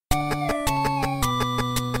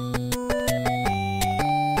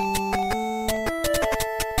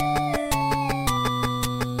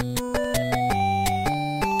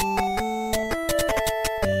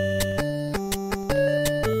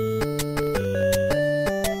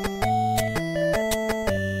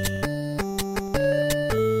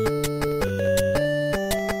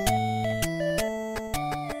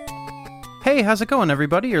Hey, how's it going,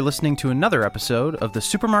 everybody? You're listening to another episode of the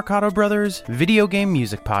Super Marcato Brothers Video Game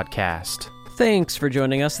Music Podcast. Thanks for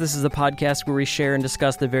joining us. This is the podcast where we share and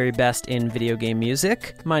discuss the very best in video game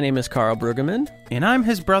music. My name is Carl Brueggemann. And I'm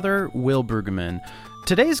his brother, Will Brueggemann.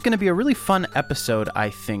 Today's going to be a really fun episode, I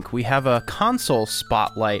think. We have a console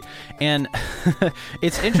spotlight, and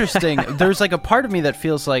it's interesting. There's like a part of me that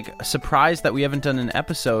feels like surprised that we haven't done an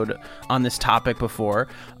episode on this topic before.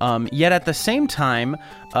 Yet at the same time,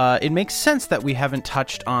 it makes sense that we haven't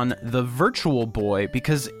touched on the Virtual Boy,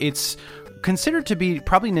 because it's considered to be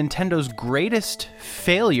probably Nintendo's greatest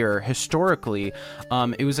failure historically.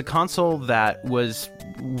 It was a console that was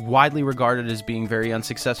widely regarded as being very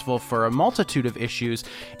unsuccessful for a multitude of issues,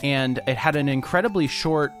 and it had an incredibly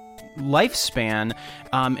short lifespan,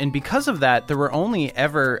 and because of that, there were only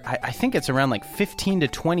ever, I think it's around like 15 to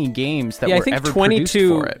 20 games that were ever produced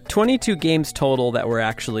for it. 22 games total that were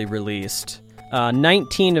actually released.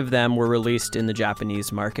 19 of them were released in the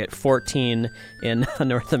Japanese market, 14 in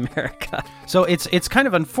North America. So it's kind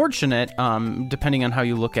of unfortunate, depending on how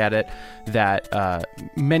you look at it, that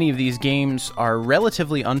many of these games are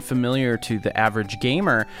relatively unfamiliar to the average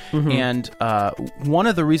gamer. Mm-hmm. And one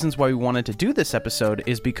of the reasons why we wanted to do this episode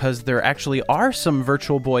is because there actually are some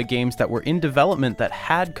Virtual Boy games that were in development that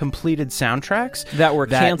had completed soundtracks that were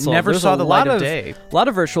canceled. Never saw the light of day. A lot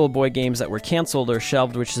of Virtual Boy games that were canceled or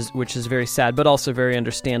shelved, which is very sad, but also very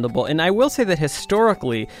understandable. And I will say that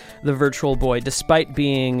historically, the Virtual Boy, despite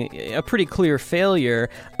being a pretty clear failure,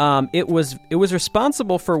 it was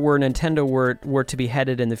responsible for where Nintendo were to be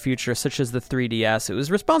headed in the future, such as the 3DS. It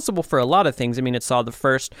was responsible for a lot of things. I mean, it saw the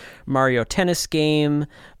first Mario Tennis game,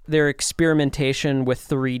 their experimentation with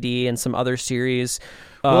 3D and some other series.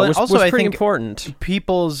 Was pretty important.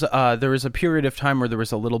 People's there was a period of time where there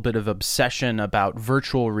was a little bit of obsession about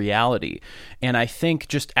virtual reality, and I think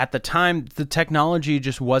just at the time the technology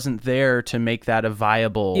just wasn't there to make that a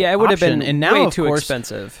viable it would option. have been and now, way of too course,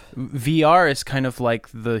 expensive. VR is kind of like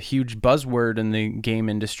the huge buzzword in the game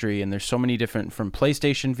industry, and there's so many different, from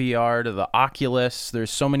PlayStation VR to the Oculus.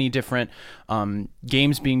 There's so many different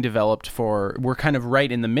games being developed for. We're kind of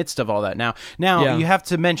right in the midst of all that now. You have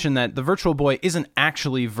to mention that the Virtual Boy isn't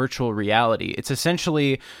actually virtual reality. It's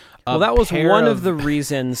essentially that was one of the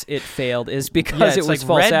reasons it failed, is because it was like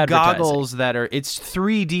false red advertising. Goggles that are, it's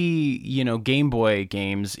 3D, Game Boy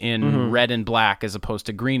games in red and black as opposed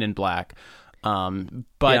to green and black. I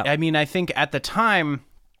mean, I think at the time,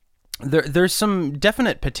 there's some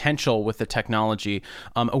definite potential with the technology.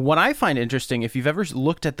 What I find interesting, if you've ever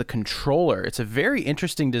looked at the controller, it's a very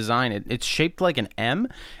interesting design. It's shaped like an M,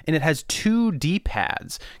 and it has two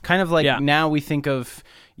D-pads. Kind of like now we think of,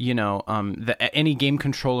 any game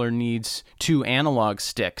controller needs two analog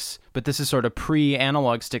sticks, but this is sort of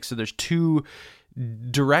pre-analog sticks, so there's two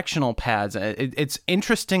directional pads. It's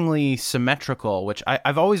interestingly symmetrical, which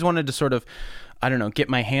I've always wanted to sort of, get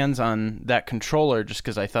my hands on that controller, just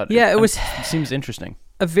because I thought it seems interesting.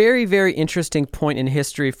 A very, very interesting point in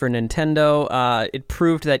history for Nintendo. It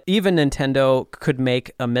proved that even Nintendo could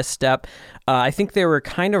make a misstep. I think they were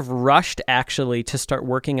kind of rushed, actually, to start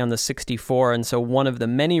working on the 64, and so one of the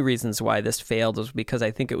many reasons why this failed was because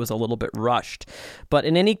I think it was a little bit rushed. But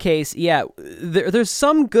in any case, there's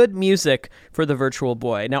some good music for the Virtual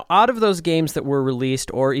Boy. Now, out of those games that were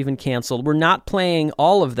released or even canceled, we're not playing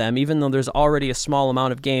all of them, even though there's already a small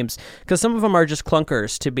amount of games, because some of them are just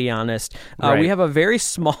clunkers, to be honest. Right. We have a very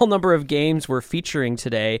small number of games we're featuring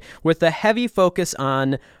today, with a heavy focus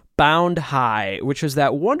on Bound High, which was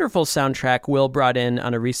that wonderful soundtrack Will brought in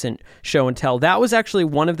on a recent show and tell. That was actually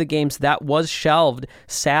one of the games that was shelved,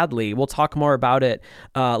 sadly. We'll talk more about it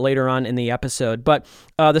later on in the episode. But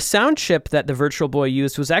the sound chip that the Virtual Boy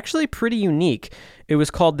used was actually pretty unique. It was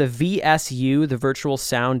called the VSU, the Virtual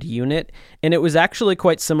Sound Unit, and it was actually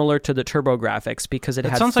quite similar to the TurboGrafx because it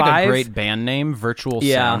had sounds like a great band name, Virtual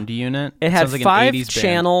Sound Unit. It had like 5 an 80s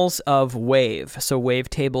channels of wave, so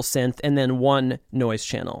wavetable synth, and then 1 noise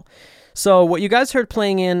channel. So what you guys heard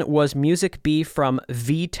playing in was Music B from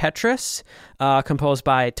V Tetris, composed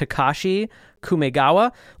by Takashi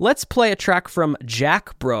Kumegawa. Let's play a track from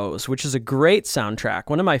Jack Bros, which is a great soundtrack,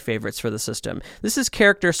 one of my favorites for the system. This is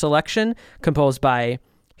Character Selection, composed by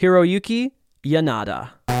Hiroyuki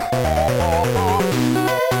Yanada.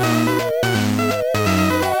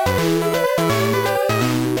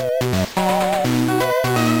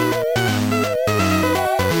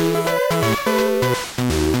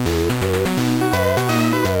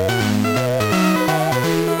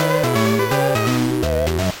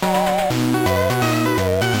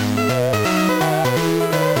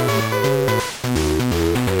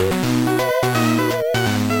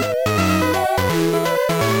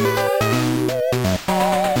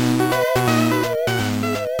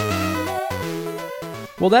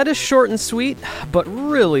 Well, that is short and sweet, but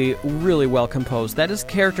really, really well composed. That is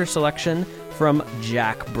character selection from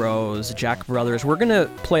Jack Bros. Jack Brothers. We're going to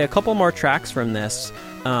play a couple more tracks from this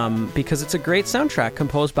because it's a great soundtrack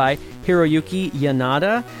composed by Hiroyuki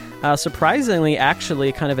Yanada. Surprisingly,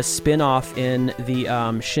 actually, kind of a spin-off in the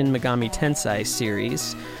Shin Megami Tensei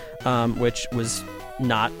series, which was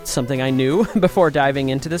not something I knew before diving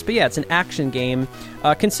into this. But yeah, it's an action game,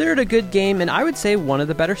 considered a good game, and I would say one of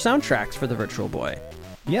the better soundtracks for the Virtual Boy.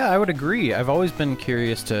 Yeah, I would agree. I've always been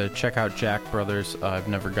curious to check out Jack Brothers. I've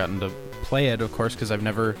never gotten to play it, of course, because I've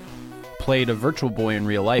never played a Virtual Boy in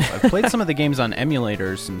real life. I've played some of the games on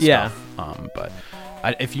emulators and stuff, but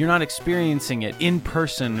if you're not experiencing it in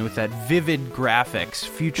person with that vivid graphics,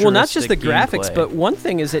 futuristic well, not just the gameplay. graphics, but one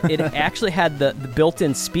thing is it actually had the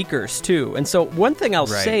built-in speakers too. And so one thing I'll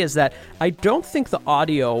say is that I don't think the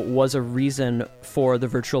audio was a reason for the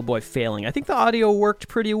Virtual Boy failing. I think the audio worked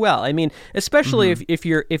pretty well. I mean, especially if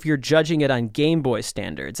you're judging it on Game Boy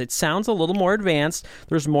standards, it sounds a little more advanced.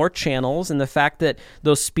 There's more channels, and the fact that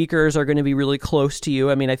those speakers are going to be really close to you.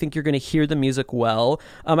 I mean, I think you're going to hear the music well.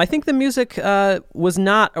 I think the music was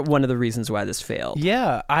not one of the reasons why this failed.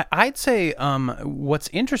 Yeah, I'd say what's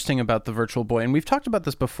interesting about the Virtual Boy, and we've talked about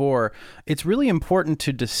this before, it's really important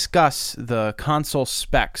to discuss the console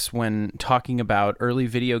specs when talking about early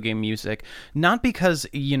video game music, not because,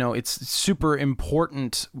 it's super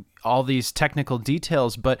important, all these technical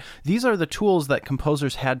details, but these are the tools that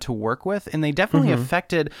composers had to work with, and they definitely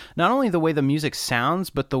affected not only the way the music sounds,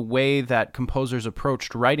 but the way that composers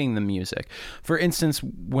approached writing the music. For instance,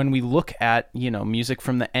 when we look at, music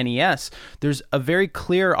from the NES, there's a very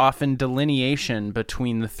clear, often delineation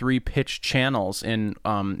between the three pitch channels, and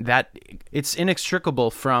that it's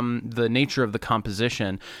inextricable from the nature of the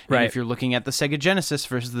composition. Right. And if you're looking at the Sega Genesis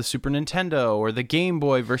versus the Super Nintendo, or the Game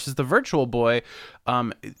Boy versus the Virtual Boy,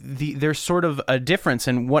 there's sort of a difference.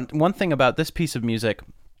 And one thing about this piece of music,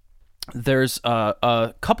 there's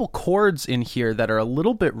a couple chords in here that are a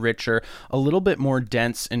little bit richer, a little bit more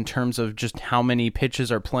dense in terms of just how many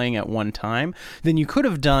pitches are playing at one time than you could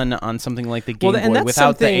have done on something like the Game Boy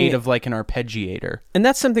without the aid of like an arpeggiator. And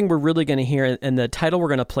that's something we're really going to hear in the title we're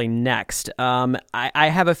going to play next. I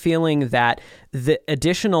have a feeling that the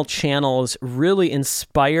additional channels really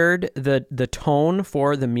inspired the tone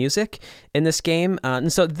for the music in this game.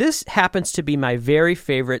 And so this happens to be my very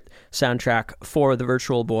favorite soundtrack for the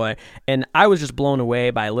Virtual Boy, and I was just blown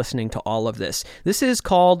away by listening to all of this. This is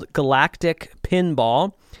called Galactic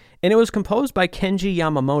Pinball, and it was composed by Kenji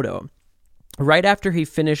Yamamoto. Right after he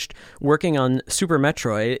finished working on Super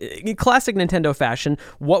Metroid, in classic Nintendo fashion,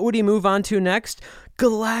 what would he move on to next?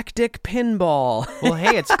 Galactic Pinball. Well,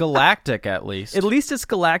 hey, it's galactic at least. At least it's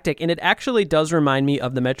galactic, and it actually does remind me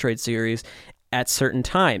of the Metroid series at certain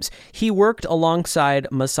times. He worked alongside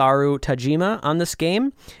Masaru Tajima on this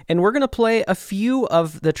game, and we're going to play a few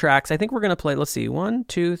of the tracks. I think we're going to play, let's see, 1,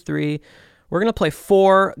 2, 3... We're going to play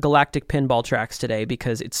 4 Galactic Pinball tracks today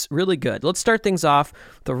because it's really good. Let's start things off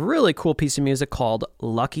with a really cool piece of music called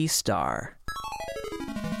Lucky Star.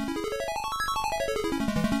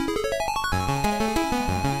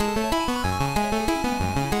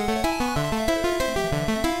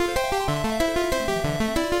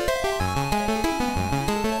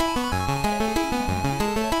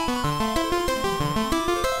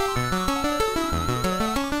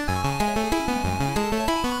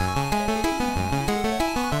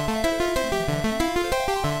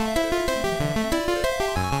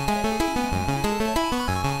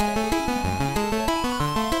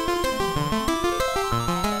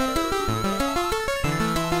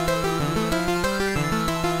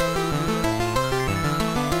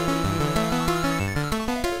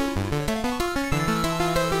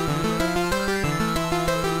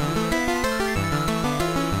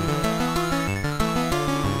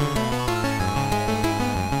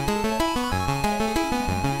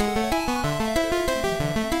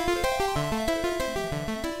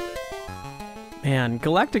 Man,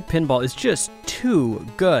 Galactic Pinball is just too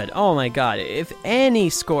good. Oh my god, if any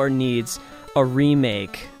score needs a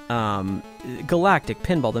remake, Galactic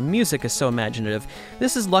Pinball, the music is so imaginative.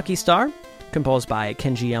 This is Lucky Star, composed by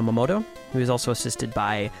Kenji Yamamoto, who is also assisted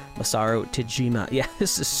by Masaru Tajima. Yeah,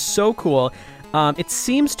 this is so cool. It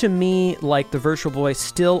seems to me like the Virtual Boy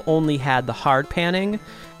still only had the hard panning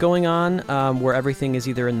going on, where everything is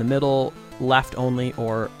either in the middle, left only,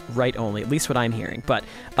 or right only, at least what I'm hearing. But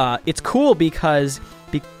it's cool because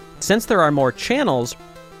since there are more channels,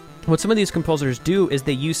 what some of these composers do is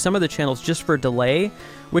they use some of the channels just for delay,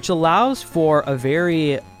 which allows for a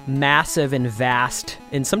very massive and vast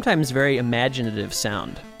and sometimes very imaginative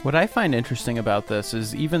sound. What I find interesting about this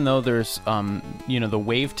is even though there's, the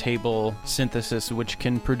wavetable synthesis, which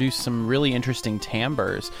can produce some really interesting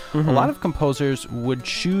timbres, a lot of composers would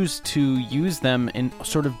choose to use them in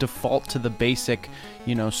sort of default to the basic,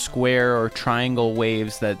 square or triangle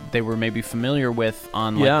waves that they were maybe familiar with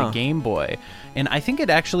on the Game Boy. And I think it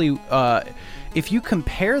actually, if you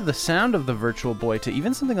compare the sound of the Virtual Boy to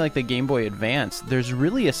even something like the Game Boy Advance, there's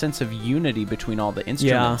really a sense of unity between all the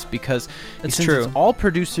instruments because since it's all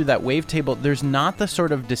produced through that wavetable, there's not the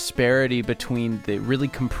sort of disparity between the really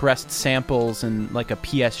compressed samples and like a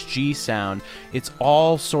PSG sound. It's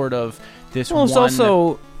all sort of this one... It's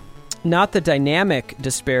also not the dynamic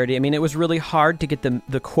disparity. I mean, it was really hard to get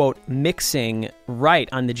the quote mixing right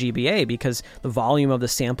on the GBA because the volume of the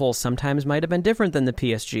samples sometimes might have been different than the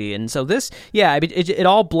PSG. And so this, it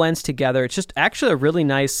all blends together. It's just actually a really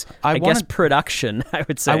nice, production, I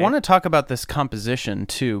would say. I want to talk about this composition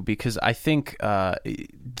too, because I think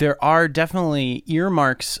there are definitely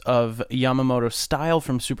earmarks of Yamamoto's style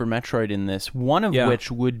from Super Metroid in this, one of which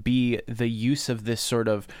would be the use of this sort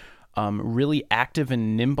of really active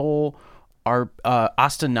and nimble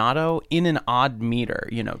ostinato in an odd meter,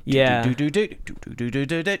 Well,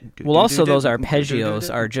 also those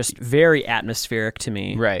arpeggios are just very atmospheric to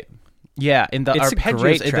me. Right. Yeah, and the it's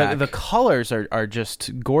arpeggios, the colors are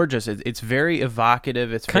just gorgeous. It's very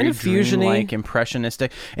evocative. It's kind very of fusion-y,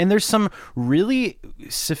 impressionistic. And there's some really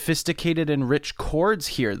sophisticated and rich chords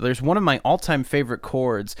here. There's one of my all-time favorite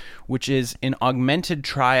chords, which is an augmented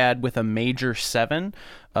triad with a major 7.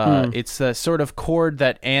 It's the sort of chord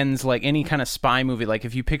that ends like any kind of spy movie. Like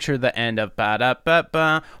if you picture the end of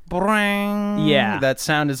ba-da-ba-ba, bring, that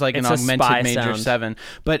sound is like an augmented major 7.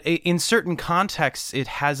 But in certain contexts, it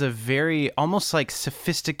has a very almost like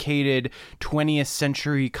sophisticated 20th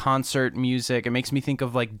century concert music. It makes me think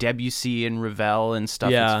of like Debussy and Ravel and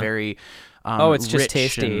stuff. Yeah. It's very... it's just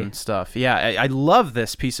tasty and stuff. Yeah, I love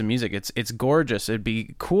this piece of music. It's gorgeous. It'd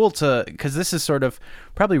be cool because this is sort of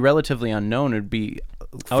probably relatively unknown. It'd be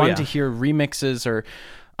fun to hear remixes or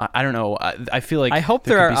I don't know. I feel like I hope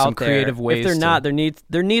there are could be some out there. creative ways. If they're not,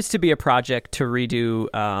 there needs to be a project to redo,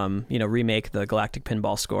 remake the Galactic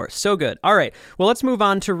Pinball score. So good. All right. Well, let's move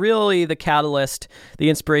on to really the catalyst, the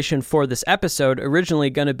inspiration for this episode. Originally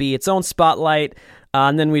going to be its own spotlight.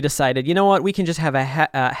 And then we decided, you know what, we can just have a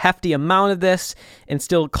hefty amount of this and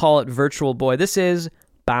still call it Virtual Boy. This is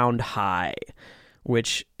Bound High,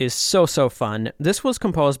 which is so fun. This was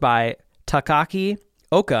composed by Takaaki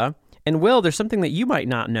Oka. And Will, there's something that you might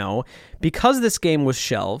not know. Because this game was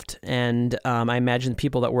shelved, and I imagine the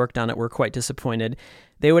people that worked on it were quite disappointed,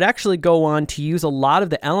 they would actually go on to use a lot of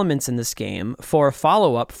the elements in this game for a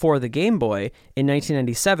follow-up for the Game Boy in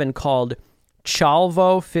 1997 called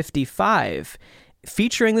Chalvo 55.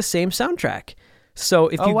 Featuring the same soundtrack. So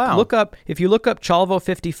if you look up Chalvo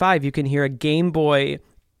 55, you can hear a Game Boy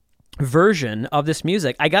version of this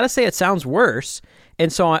music. I gotta say, it sounds worse,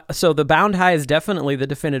 and so the Bound High is definitely the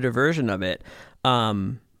definitive version of it,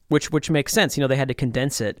 which makes sense. They had to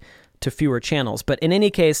condense it to fewer channels. But in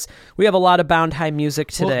any case, we have a lot of Bound High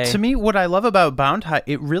music today. Well, to me, what I love about Bound High,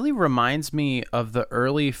 it really reminds me of the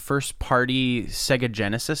early first-party Sega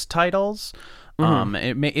Genesis titles.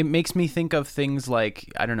 It makes me think of things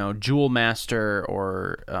like, I don't know, Jewel Master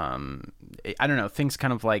or, I don't know, things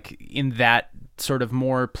kind of like in that sort of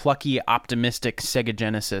more plucky, optimistic Sega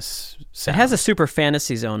Genesis sound. It has a Super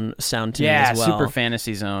Fantasy Zone sound to me as well. Yeah, Super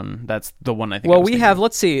Fantasy Zone. That's the one I think. Well, we have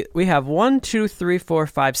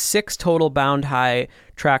 6 total Bound High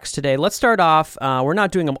tracks today. Let's start off. We're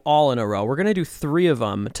not doing them all in a row. We're going to do 3 of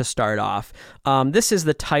them to start off. This is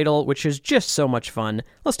the title, which is just so much fun.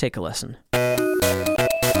 Let's take a listen.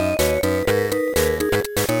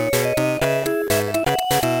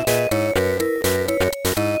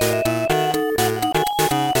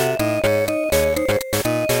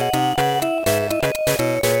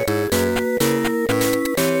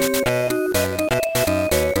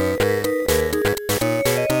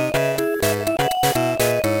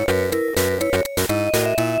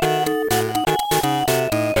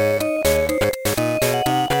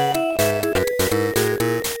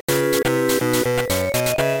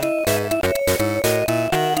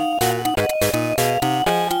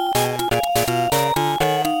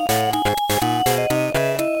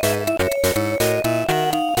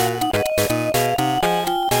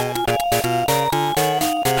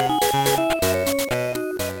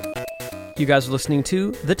 You guys are listening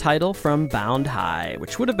to the title from Bound High,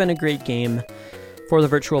 which would have been a great game for the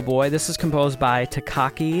Virtual Boy. This is composed by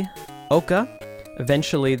Takaaki Oka.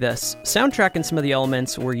 Eventually, this soundtrack and some of the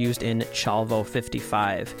elements were used in Chalvo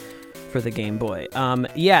 55 for the Game Boy.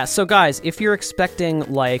 So guys, if you're expecting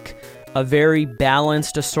like a very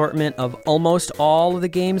balanced assortment of almost all of the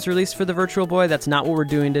games released for the Virtual Boy. That's not what we're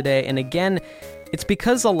doing today. And again, it's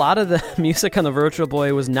because a lot of the music on the Virtual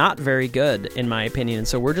Boy was not very good, in my opinion. And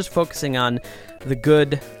so we're just focusing on the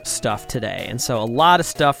good stuff today. And so a lot of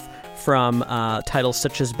stuff from titles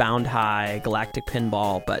such as Bound High, Galactic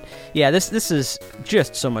Pinball. But yeah, this is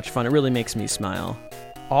just so much fun. It really makes me smile.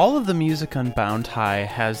 All of the music on Bound High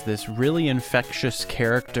has this really infectious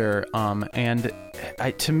character, and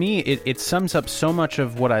to me, it sums up so much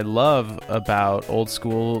of what I love about old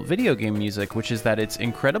school video game music, which is that it's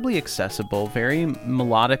incredibly accessible, very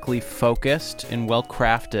melodically focused and well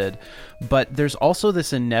crafted, but there's also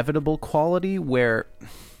this inevitable quality where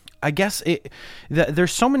I guess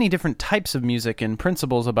there's so many different types of music and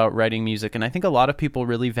principles about writing music, and I think a lot of people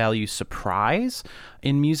really value surprise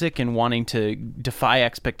in music and wanting to defy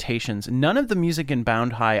expectations. None of the music in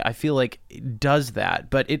Bound High, I feel like, does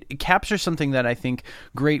that, but it captures something that I think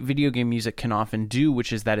great video game music can often do,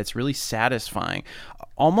 which is that it's really satisfying.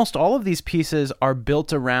 Almost all of these pieces are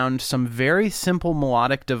built around some very simple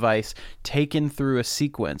melodic device taken through a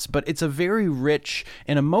sequence, but it's a very rich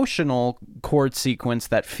and emotional chord sequence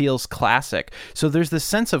that feels classic. So there's this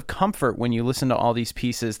sense of comfort when you listen to all these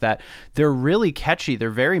pieces that they're really catchy, they're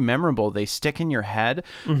very memorable, they stick in your head,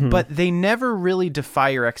 but they never really defy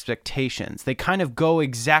your expectations. They kind of go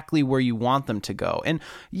exactly where you want them to go. And,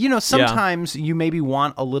 you know, sometimes you maybe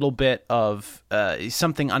want a little bit of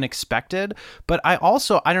something unexpected, but I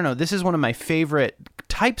don't know, this is one of my favorite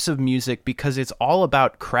types of music because it's all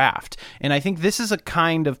about craft. And I think this is a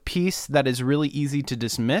kind of piece that is really easy to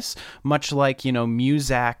dismiss, much like, you know,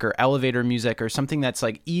 Muzak or elevator music or something that's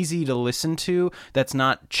like easy to listen to, that's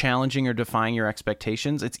not challenging or defying your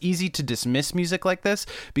expectations. It's easy to dismiss music like this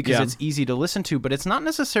because it's easy to listen to, but it's not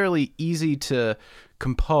necessarily easy to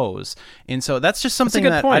compose. And so that's just something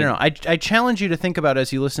that point. I don't know, I challenge you to think about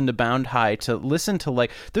as you listen to Bound High, to listen to, like,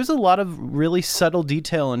 there's a lot of really subtle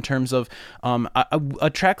detail in terms of a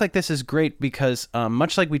track like this is great because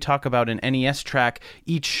much like we talk about an NES track,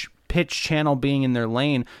 each pitch channel being in their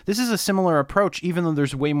lane, this is a similar approach. Even though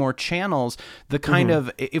there's way more channels, the kind of,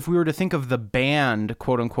 if we were to think of the band,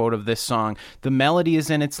 quote unquote, of this song, the melody is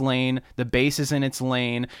in its lane, the bass is in its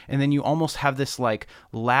lane, and then you almost have this like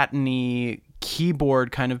Latin-y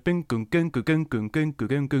keyboard kind of you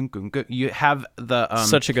have the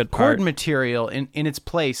such a good chord part. material in its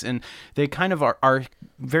place, and they kind of are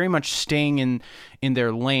very much staying in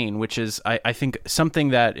their lane, which is I think something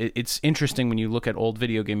that it's interesting when you look at old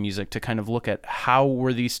video game music to kind of look at how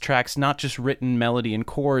were these tracks not just written melody and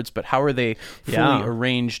chords, but how are they fully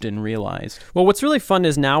arranged and realized. Well, what's really fun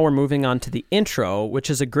is now we're moving on to the intro,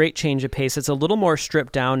 which is a great change of pace. It's a little more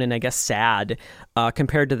stripped down and I guess sad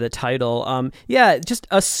compared to the title. Just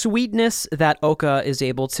a sweetness that Oka is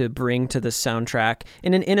able to bring to this soundtrack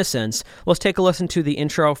in an innocence. Let's take a listen to the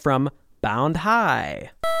intro from Bound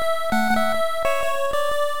High.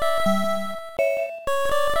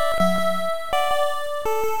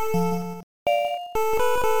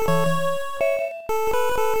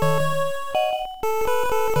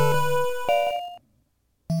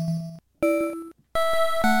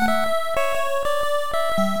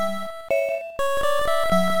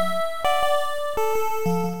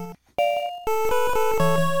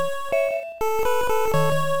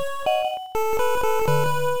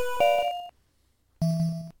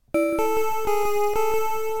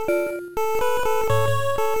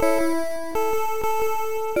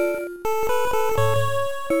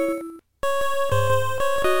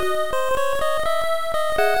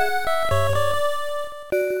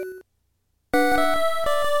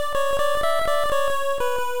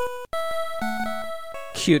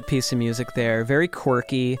 Cute piece of music there, very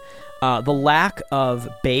quirky. The lack of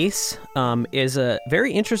bass is a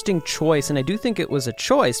very interesting choice, and I do think it was a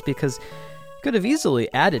choice because you could have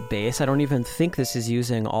easily added bass. I don't even think this is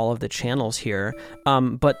using all of the channels here,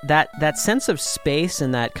 but that sense of space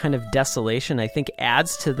and that kind of desolation, I think,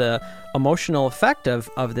 adds to the emotional effect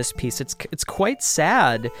of this piece. It's quite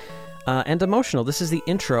sad and emotional. This is the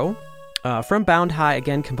intro from Bound High,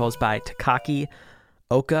 again composed by Takaki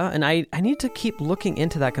Oka, and I need to keep looking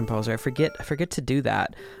into that composer. I forget to do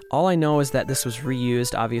that. All I know is that this was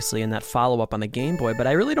reused, obviously, in that follow-up on the Game Boy, but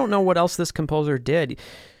I really don't know what else this composer did.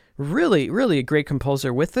 Really, really a great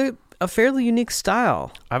composer with a fairly unique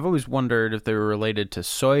style. I've always wondered if they were related to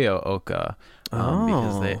Soyo Oka,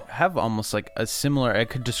 because they have almost like a similar, I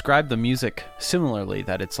could describe the music similarly,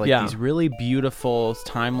 that it's like these really beautiful,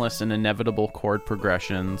 timeless, and inevitable chord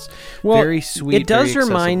progressions. Well, very sweet, it does very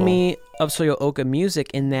remind accessible. me of Soyo Oka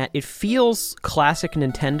music in that it feels classic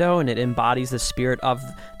Nintendo and it embodies the spirit of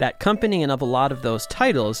that company and of a lot of those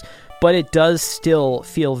titles, but it does still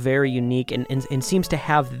feel very unique and seems to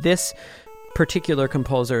have this particular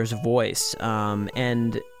composer's voice,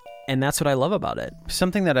 and that's what I love about it.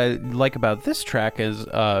 Something that I like about this track is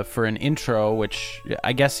for an intro, which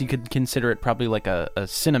I guess you could consider it probably like a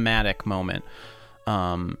cinematic moment.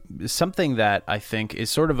 Something that I think is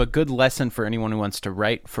sort of a good lesson for anyone who wants to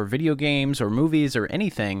write for video games or movies or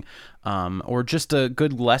anything, or just a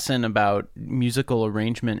good lesson about musical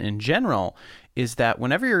arrangement in general, is that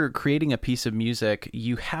whenever you're creating a piece of music,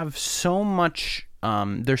 you have so much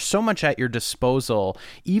there's so much at your disposal,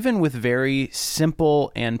 even with very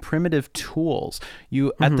simple and primitive tools.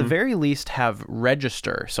 You, at the very least, have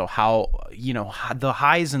register. So how, the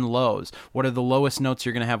highs and lows. What are the lowest notes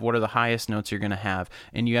you're going to have? What are the highest notes you're going to have?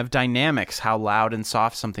 And you have dynamics, how loud and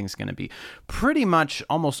soft something's going to be. Pretty much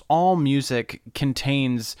almost all music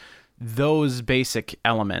contains those basic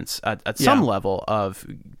elements at some level of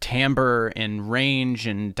timbre and range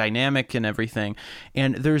and dynamic and everything.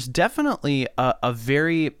 And there's definitely a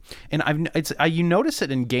very, and you notice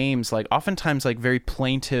it in games, like oftentimes like very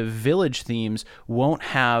plaintive village themes won't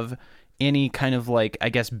have any kind of like, I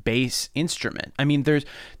guess, bass instrument. I mean,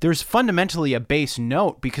 there's fundamentally a bass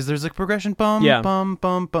note because there's like progression, bum, bum,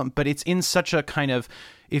 bum, bum, but it's in such a kind of,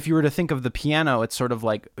 if you were to think of the piano, it's sort of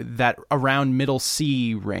like that around middle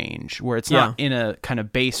C range where it's not in a kind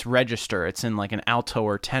of bass register. It's in like an alto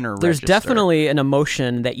or tenor register. There's definitely an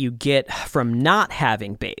emotion that you get from not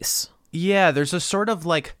having bass. Yeah, there's a sort of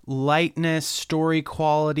like lightness, story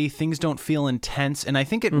quality, things don't feel intense. And I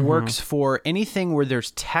think it works for anything where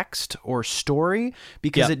there's text or story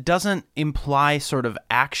because it doesn't imply sort of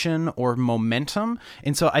action or momentum.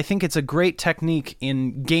 And so I think it's a great technique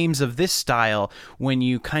in games of this style when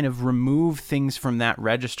you kind of remove things from that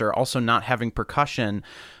register, also not having percussion.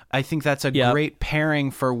 I think that's a great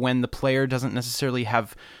pairing for when the player doesn't necessarily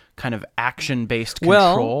have kind of action-based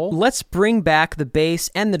control. Well, let's bring back the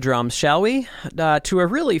bass and the drums, shall we? To a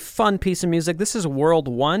really fun piece of music. This is World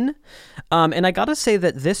 1, and I gotta say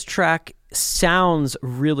that this track sounds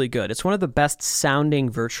really good. It's one of the best sounding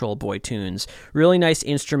Virtual Boy tunes. Really nice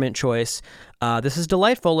instrument choice. This is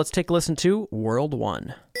delightful. Let's take a listen to World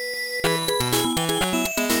 1.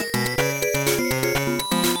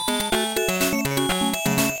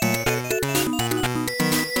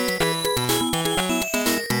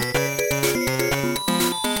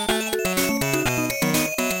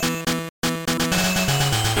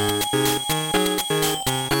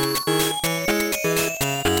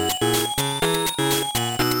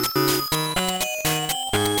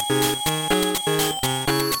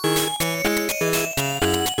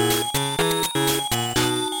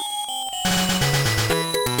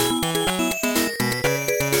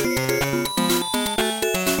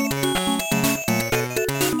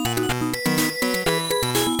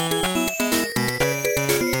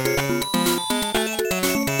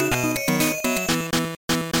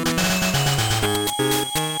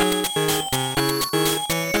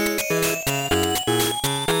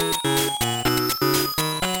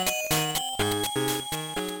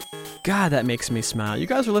 God, that makes me smile. You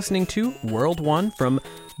guys are listening to World 1 from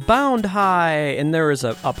Bound High, and there was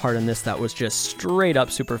a part in this that was just straight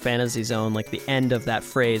up Super Fantasy Zone, like the end of that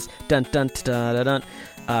phrase, dun dun dun dun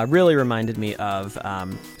dun, really reminded me of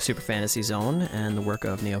Super Fantasy Zone and the work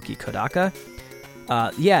of Naoki Kodaka.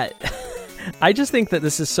 I just think that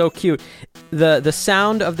this is so cute. The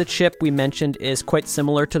sound of the chip we mentioned is quite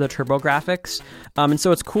similar to the TurboGrafx, and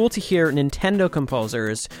so it's cool to hear Nintendo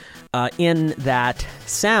composers in that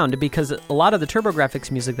sound, because a lot of the TurboGrafx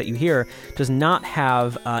music that you hear does not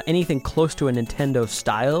have anything close to a Nintendo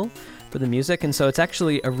style for the music, and so it's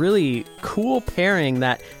actually a really cool pairing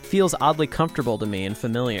that feels oddly comfortable to me and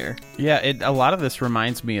familiar. Yeah, a lot of this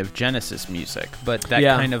reminds me of Genesis music, but that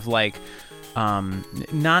kind of like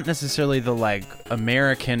not necessarily the like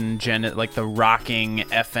American like the rocking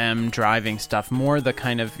FM driving stuff, more the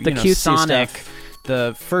kind of Sonic stuff.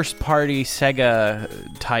 The first party Sega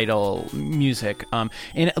title music,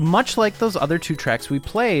 and much like those other two tracks we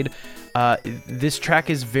played, this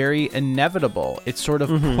track is very inevitable. It sort of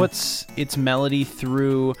puts its melody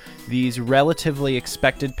through these relatively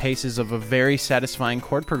expected paces of a very satisfying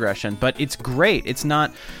chord progression, but it's great. It's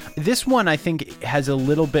not, this one I think has a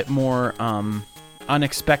little bit more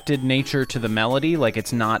unexpected nature to the melody, like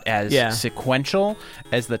it's not as sequential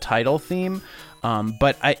as the title theme.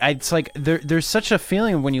 But it's like there's such a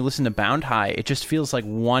feeling when you listen to Bound High. It just feels like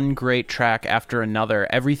one great track after another.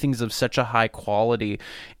 Everything's of such a high quality,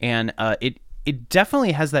 and it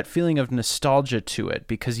definitely has that feeling of nostalgia to it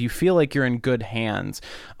because you feel like you're in good hands.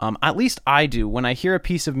 At least I do when I hear a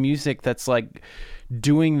piece of music that's like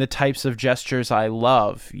doing the types of gestures I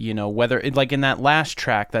love, whether like in that last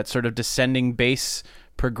track, that sort of descending bass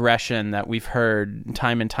progression that we've heard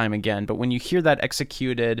time and time again. But when you hear that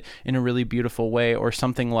executed in a really beautiful way, or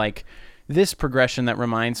something like this progression that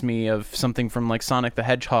reminds me of something from like Sonic the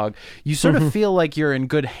Hedgehog, you sort of feel like you're in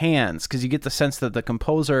good hands, because you get the sense that the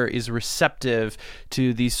composer is receptive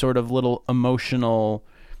to these sort of little emotional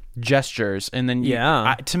gestures. And then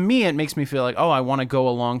to me, it makes me feel like, I want to go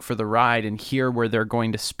along for the ride and hear where they're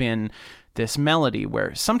going to spin this melody,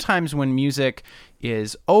 where sometimes when music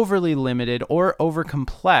is overly limited or over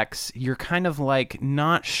complex, you're kind of like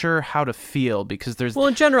not sure how to feel, because there's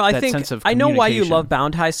in general, that I think sense of I know why you communication. love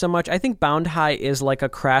Bound High so much. I think Bound High is like a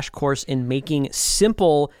crash course in making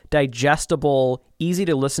simple, digestible, easy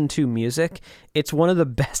to listen to music. It's one of the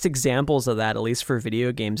best examples of that, at least for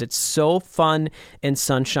video games. It's so fun and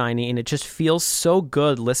sunshiny, and it just feels so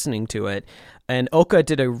good listening to it. And Oka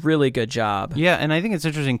did a really good job. Yeah, and I think it's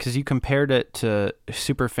interesting because you compared it to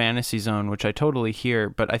Super Fantasy Zone, which I totally hear,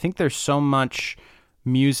 but I think there's so much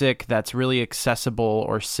music that's really accessible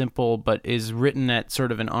or simple, but is written at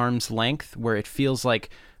sort of an arm's length, where it feels like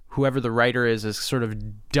whoever the writer is sort of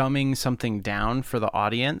dumbing something down for the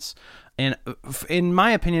audience. And in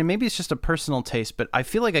my opinion, maybe it's just a personal taste, but I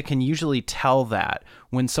feel like I can usually tell that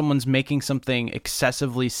when someone's making something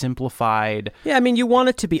excessively simplified. Yeah, I mean, you want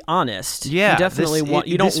it to be honest. Yeah, you definitely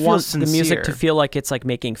you don't want the music sincere. to feel like it's like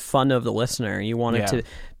making fun of the listener. You want it Yeah. to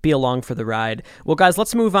be along for the ride. Well, guys,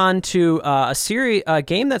 let's move on to a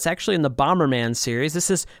game that's actually in the Bomberman series. This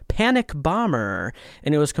is Panic Bomber,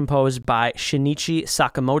 and it was composed by Shinichi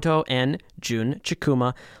Sakamoto and Jun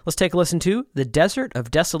Chikuma. Let's take a listen to The Desert of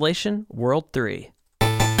Desolation World 3.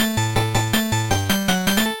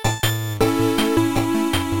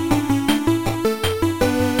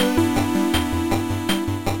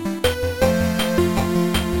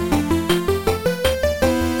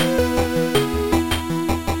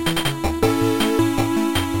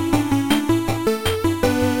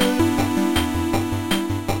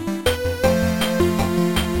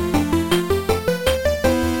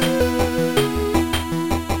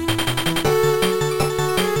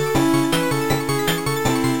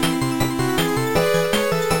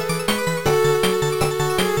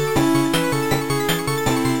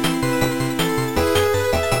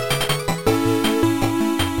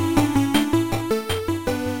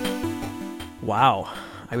 Wow.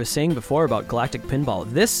 I was saying before about Galactic Pinball.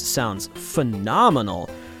 This sounds phenomenal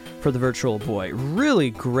for the Virtual Boy. Really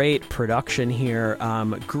great production here.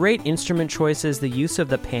 Great instrument choices. The use of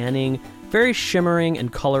the panning. Very shimmering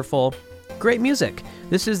and colorful. Great music.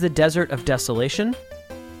 This is The Desert of Desolation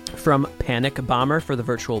from Panic Bomber for the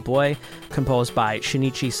Virtual Boy, composed by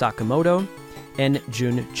Shinichi Sakamoto and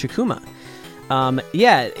Jun Chikuma.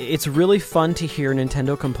 It's really fun to hear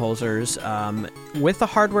Nintendo composers with a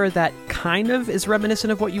hardware that kind of is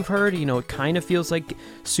reminiscent of what you've heard. It kind of feels like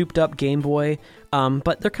souped up Game Boy,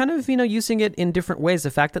 but they're kind of, using it in different ways.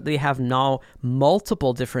 The fact that they have now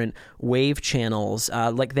multiple different wave channels,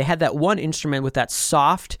 like they had that one instrument with that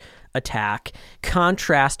soft attack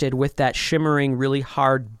contrasted with that shimmering, really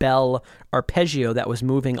hard bell arpeggio that was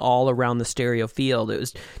moving all around the stereo field. It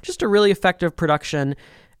was just a really effective production.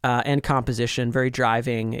 And composition, very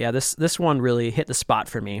driving. Yeah, this one really hit the spot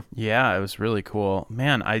for me. Yeah, it was really cool.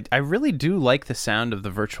 Man, I really do like the sound of the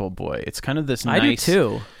Virtual Boy. It's kind of this I do nice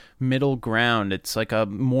too. middle ground. It's like a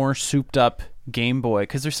more souped up Game Boy,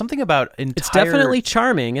 because there's something about It's definitely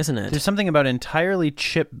charming, isn't it? There's something about entirely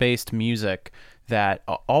chip-based music that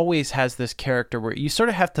always has this character where you sort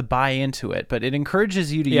of have to buy into it, but it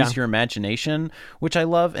encourages you to use your imagination, which I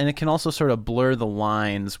love, and it can also sort of blur the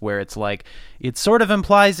lines where it's like it sort of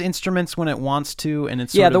implies instruments when it wants to, and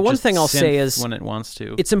it's sort the of one just thing I'll say synth is when it wants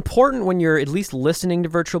to. It's important when you're at least listening to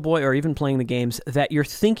Virtual Boy or even playing the games that you're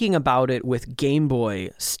thinking about it with Game Boy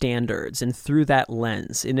standards and through that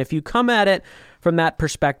lens. And if you come at it from that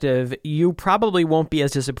perspective, you probably won't be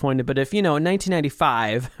as disappointed. But if, in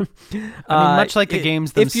 1995... much like the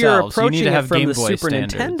games themselves, if you're approaching you need to have it from Game the Boy Super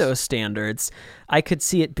standards. Nintendo standards, I could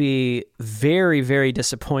see it be very, very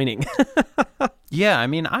disappointing. Yeah,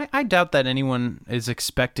 I doubt that anyone is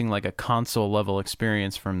expecting like a console level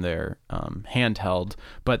experience from their handheld,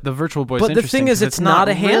 but the Virtual Boy is But the interesting thing is, 'cause it's not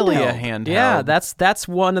a handheld. really a handheld. Yeah, that's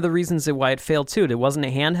one of the reasons why it failed too. It wasn't a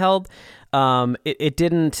handheld. It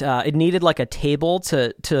didn't. It needed like a table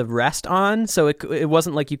to rest on, so it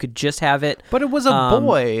wasn't like you could just have it. But it was a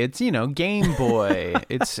boy. It's Game Boy.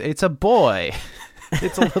 it's a boy.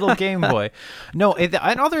 It's a little Game Boy. No,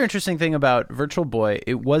 another interesting thing about Virtual Boy,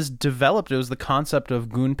 it was the concept of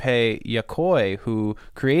Gunpei Yokoi, who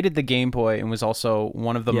created the Game Boy and was also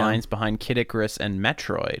one of the minds behind Kid Icarus and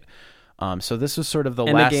Metroid. So this was sort of the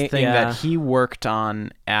And the last game- thing yeah. that he worked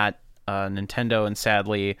on at Nintendo, and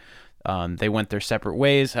sadly, they went their separate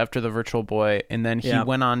ways after the Virtual Boy, and then he Yeah.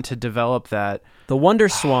 went on to develop that. The Wonder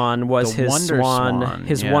Swan was The his Wonder swan, Swan,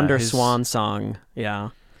 his yeah, Wonder his- Swan song. Yeah.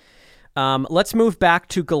 Let's move back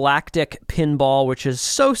to Galactic Pinball, which is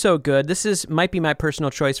so good. This might be my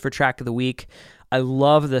personal choice for track of the week. I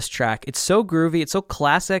love this track. It's so groovy. It's so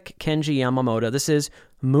classic Kenji Yamamoto. This is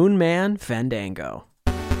Moon Man Fandango.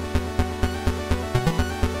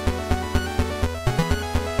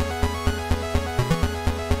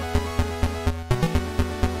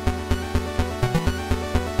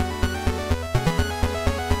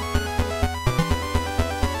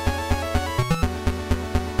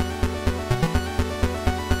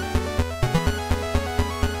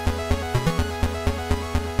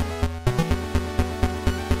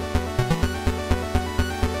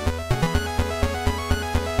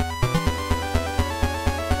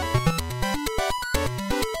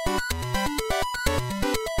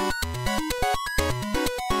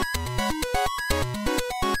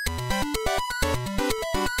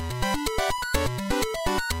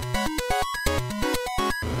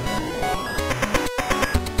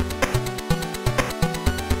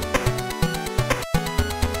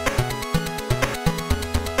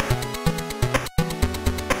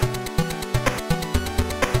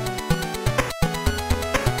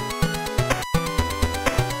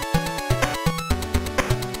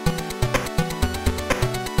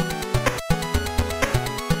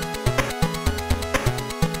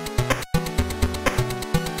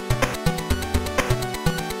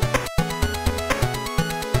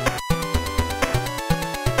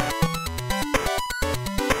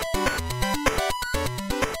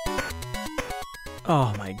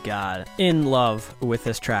 Oh my god. In love with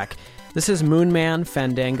this track. This is Moon Man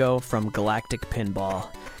Fandango from Galactic Pinball,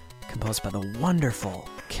 composed by the wonderful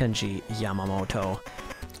Kenji Yamamoto,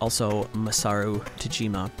 also Masaru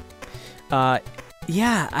Tajima.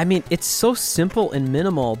 Yeah, I mean, it's so simple and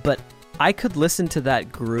minimal, but I could listen to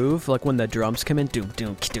that groove, like when the drums come in, doom,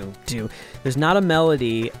 doom, doom, doom. There's not a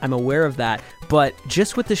melody, I'm aware of that, but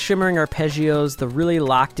just with the shimmering arpeggios, the really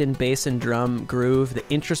locked-in bass and drum groove, the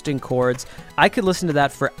interesting chords, I could listen to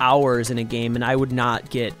that for hours in a game, and I would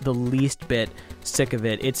not get the least bit sick of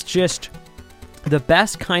it. It's just the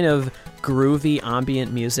best kind of groovy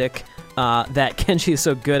ambient music that Kenji is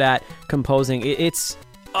so good at composing. It's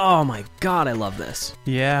oh my god, I love this.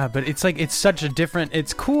 Yeah, but it's like it's such a different.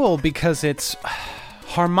 It's cool because it's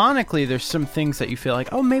harmonically. There's some things that you feel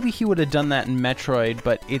like, oh, maybe he would have done that in Metroid,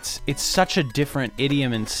 but it's such a different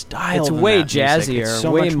idiom and style. It's than way that music. jazzier, It's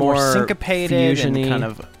so way much more more syncopated fusion-y. and kind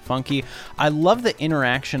of funky. I love the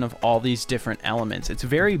interaction of all these different elements. It's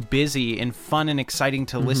very busy and fun and exciting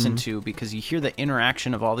to listen to because you hear the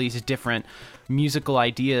interaction of all these different musical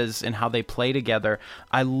ideas and how they play together.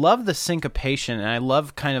 I love the syncopation, and I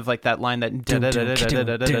love kind of like that line that the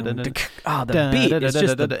beat is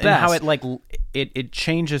just the best. and how it like it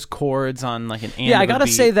changes chords on like an Yeah, I gotta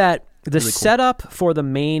beat. say that the Really cool. setup for the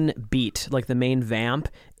main beat, like the main vamp,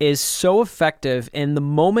 is so effective. And the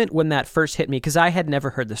moment when that first hit me, because I had never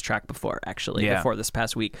heard this track before, actually, Yeah. before this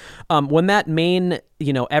past week, when that main,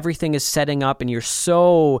 everything is setting up and you're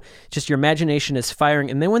so, just your imagination is firing.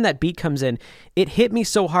 And then when that beat comes in, it hit me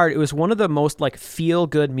so hard. It was one of the most like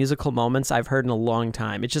feel-good musical moments I've heard in a long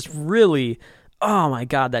time. It just really, oh my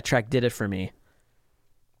God, that track did it for me.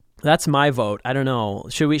 That's my vote. I don't know.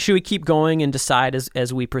 Should we keep going and decide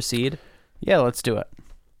as we proceed? Yeah, let's do it.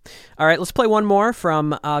 All right, let's play one more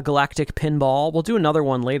from Galactic Pinball. We'll do another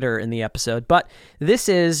one later in the episode, but this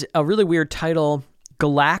is a really weird title,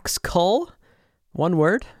 Galaxkull. One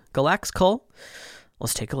word, Galaxkull.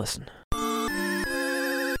 Let's take a listen.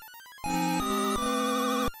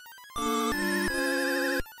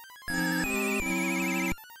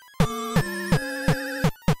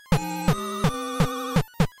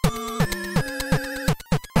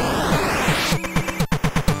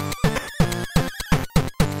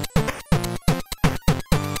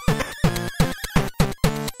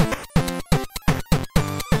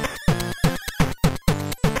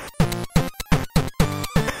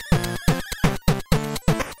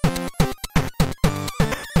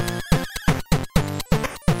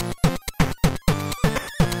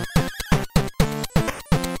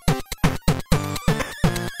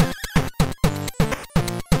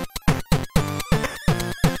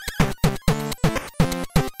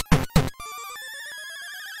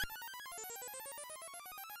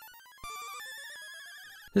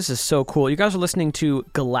 This is so cool. You guys are listening to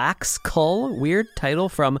Galaxkull, weird title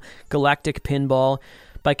from Galactic Pinball,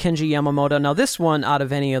 by Kenji Yamamoto. Now, this one, out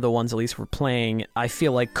of any of the ones at least we're playing, I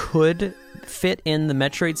feel like could fit in the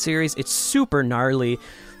Metroid series. It's super gnarly,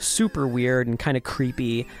 super weird, and kind of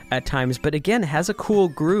creepy at times, but again, has a cool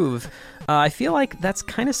groove. I feel like that's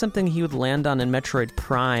kind of something he would land on in Metroid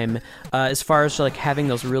Prime, as far as like having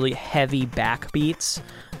those really heavy backbeats,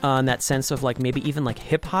 in that sense of like maybe even like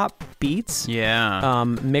hip-hop beats. Yeah.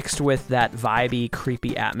 Mixed with that vibey,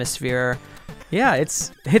 creepy atmosphere. Yeah,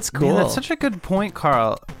 it's cool. Man, that's such a good point,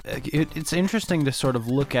 Carl. It's interesting to sort of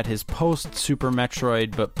look at his post-Super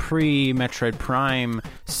Metroid but pre-Metroid Prime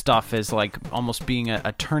stuff as like almost being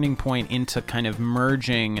a turning point into kind of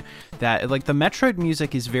merging that. Like the Metroid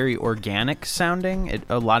music is very organic sounding.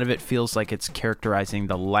 A lot of it feels like it's characterizing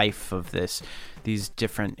the life of these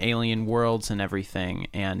different alien worlds and everything,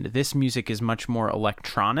 and this music is much more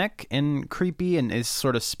electronic and creepy and is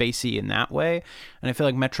sort of spacey in that way, and I feel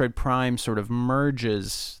like Metroid Prime sort of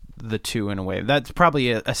merges the two in a way. That's probably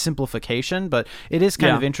a simplification, but it is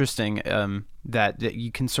kind of interesting that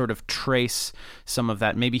you can sort of trace some of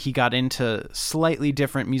that. Maybe he got into slightly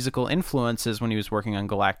different musical influences when he was working on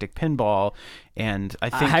Galactic Pinball, and I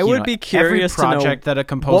think I would be curious every project to know that a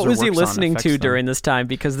composer what was he works on listening affects to them. during this time,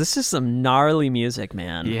 because this is some gnarly music,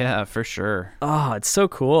 man. Yeah, for sure. Oh, it's so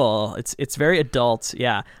cool. It's very adult.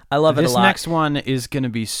 Yeah, I love it a This lot. next one is going to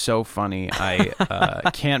be so funny.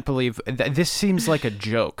 I can't believe this seems like a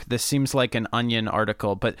joke. This seems like an Onion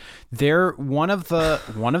article, but they're one of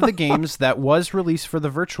the games that was released for the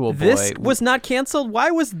Virtual Boy. This was not canceled.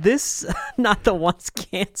 Why was this not the ones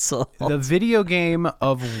canceled? The video game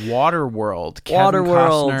of Waterworld. Waterworld. Kevin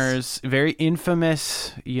Costner's very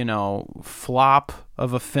infamous, flop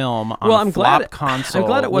of a film on Well, a flop console I'm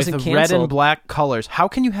glad it wasn't with red and canceled. black colors. How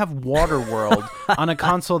can you have Waterworld on a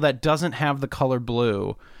console that doesn't have the color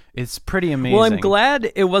blue? It's pretty amazing. Well, I'm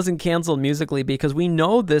glad it wasn't canceled musically, because we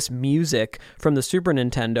know this music from the Super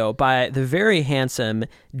Nintendo by the very handsome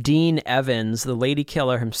Dean Evans, the lady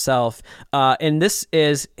killer himself. And this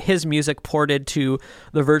is his music ported to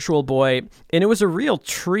the Virtual Boy. And it was a real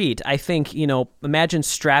treat. I think, imagine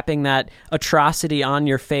strapping that atrocity on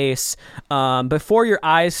your face. Before your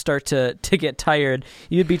eyes start to get tired,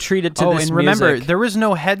 you'd be treated to this music. And remember, there was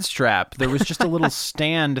no head strap. There was just a little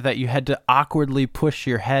stand that you had to awkwardly push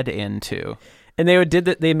your head into. And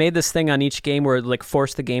they made this thing on each game where it like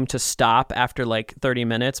forced the game to stop after like 30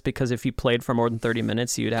 minutes, because if you played for more than 30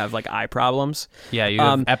 minutes, you'd have like eye problems. Yeah, you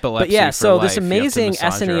have epilepsy. But yeah, for so life. this You have to amazing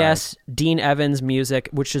massage your eyes. SNES Dean Evans music,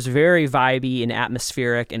 which is very vibey and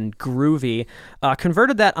atmospheric and groovy,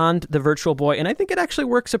 converted that on the Virtual Boy, and I think it actually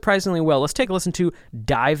works surprisingly well. Let's take a listen to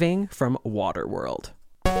Diving from Waterworld.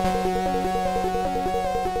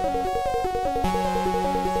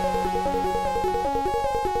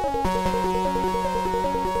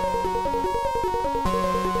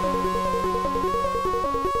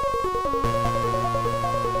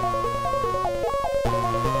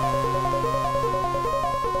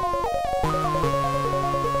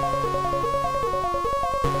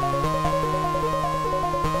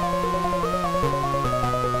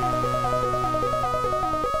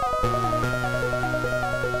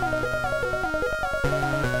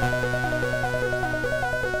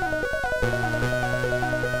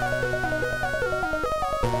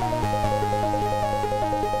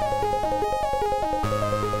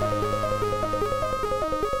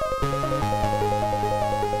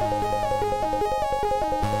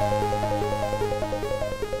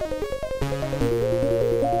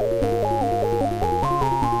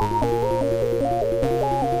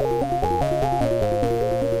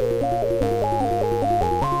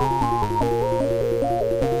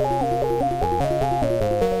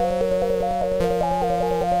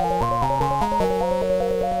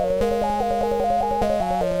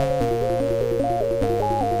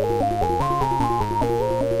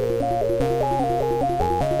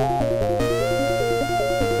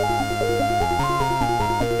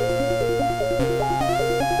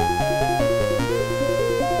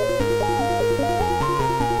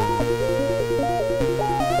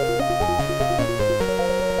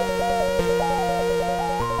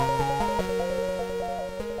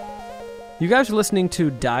 You guys are listening to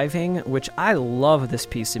Diving, which I love this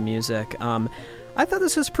piece of music. I thought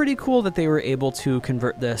this was pretty cool that they were able to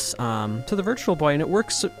convert this to the Virtual Boy, and it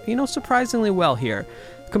works, surprisingly well here.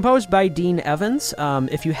 Composed by Dean Evans.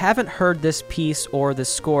 If you haven't heard this piece or this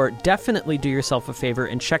score, definitely do yourself a favor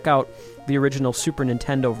and check out the original Super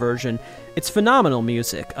Nintendo version. It's phenomenal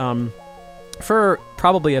music. For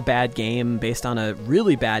probably a bad game based on a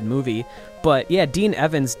really bad movie. But yeah, Dean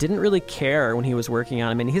Evans didn't really care when he was working on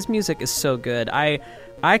it. I mean, his music is so good. I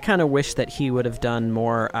I kind of wish that he would have done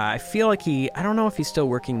more. I feel like I don't know if he's still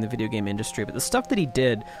working in the video game industry, but the stuff that he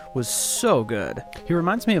did was so good. He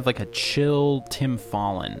reminds me of like a chill Tim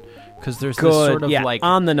Fallon, because there's Good, this sort of yeah, like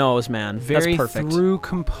on the nose, man. very That's perfect. through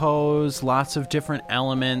composed, lots of different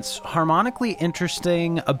elements, harmonically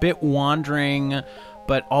interesting, a bit wandering,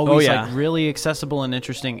 but always like really accessible and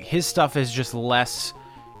interesting. His stuff is just less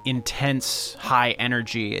intense, high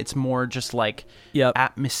energy. It's more just like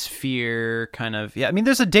atmosphere kind of. Yeah, I mean,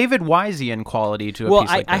 there's a David Wisian quality to a piece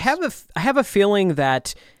like this. I have a feeling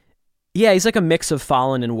that. Yeah, he's like a mix of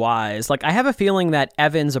Fallon and Wise. Like, I have a feeling that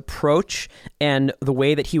Evan's approach and the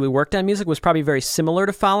way that he worked on music was probably very similar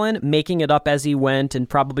to Fallon, making it up as he went and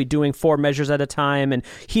probably doing 4 measures at a time. And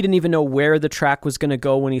he didn't even know where the track was going to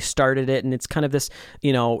go when he started it. And it's kind of this,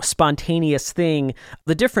 spontaneous thing.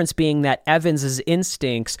 The difference being that Evans's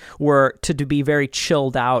instincts were to be very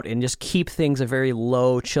chilled out and just keep things a very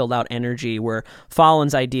low, chilled out energy, where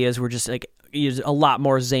Fallon's ideas were just like, a lot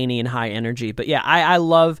more zany and high energy. But yeah, I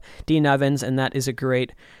love Dean Evans, and that is a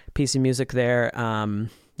great piece of music there.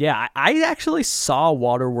 I actually saw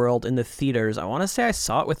Waterworld in the theaters. I want to say I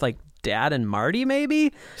saw it with like Dad and Marty,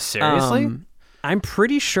 maybe. Seriously? I'm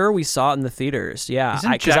pretty sure we saw it in the theaters. Yeah.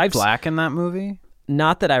 Isn't Jack Black in that movie?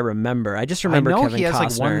 Not that I remember. I just remember Kevin Costner. He has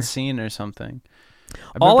like one scene or something.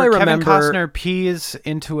 All I Kevin remember, Costner pees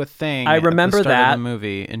into a thing. I remember at the start that of the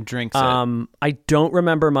movie and drinks it. I don't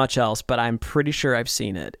remember much else, but I'm pretty sure I've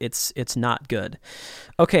seen it. It's not good.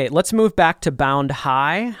 Okay, let's move back to Bound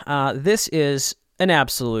High. This is an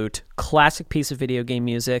absolute classic piece of video game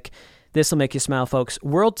music. This will make you smile, folks.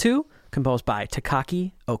 World 2, composed by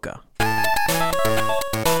Takaki Oka.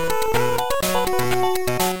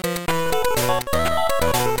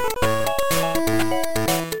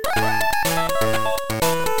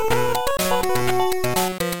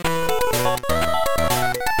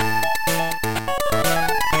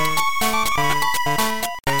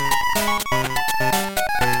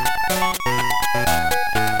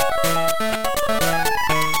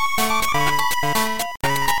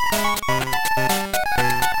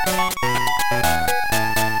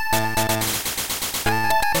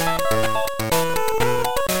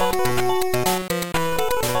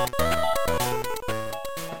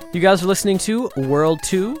 You guys are listening to World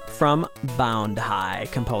 2 from Bound High,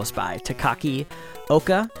 composed by Takaki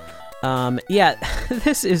Oka.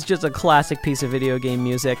 This is just a classic piece of video game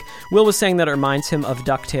music. Will was saying that it reminds him of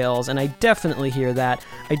DuckTales, and I definitely hear that.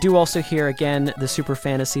 I do also hear, again, the Super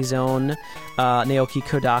Fantasy Zone, Naoki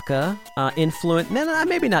Kodaka influence.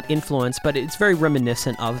 Maybe not influence, but it's very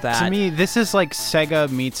reminiscent of that. To me, this is like Sega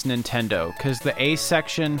meets Nintendo, because the A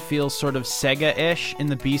section feels sort of Sega-ish, and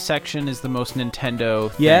the B section is the most Nintendo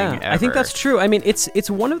thing ever. I think that's true. I mean, it's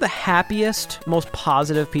one of the happiest, most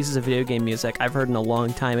positive pieces of video game music I've heard in a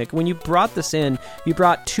long time. Like, when you brought this in, you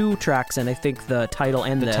brought 2 tracks in, I think the title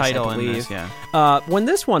and this, I believe. When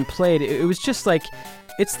this one played, it was just like,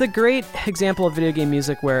 it's the great example of video game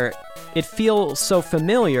music where it feels so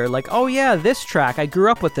familiar. Like, oh yeah, this track, I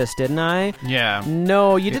grew up with this, didn't I? Yeah.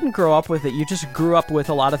 No, you didn't grow up with it. You just grew up with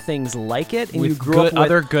a lot of things like it, and with you grew up with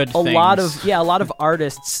other good a things. lot of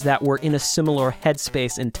artists that were in a similar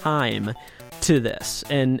headspace and time to this,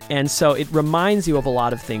 and so it reminds you of a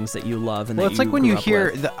lot of things that you love. And it's like when you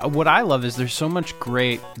hear what I love is there's so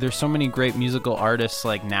many great musical artists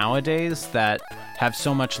like nowadays that have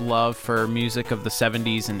so much love for music of the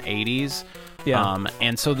 70s and 80s.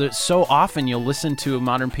 And so often you'll listen to a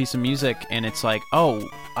modern piece of music and it's like,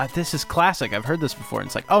 this is classic, I've heard this before, and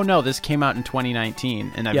it's like, oh no, this came out in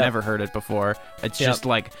 2019 and I've never heard it before. It's just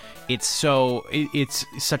like, it's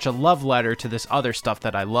such a love letter to this other stuff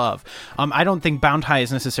that I love. I don't think Bound High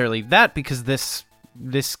is necessarily that, because this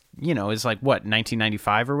is like, what,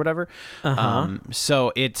 1995 or whatever.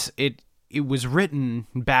 So it was written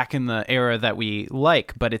back in the era that we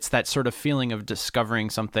like, but it's that sort of feeling of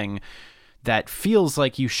discovering something that feels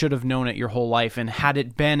like you should have known it your whole life, and had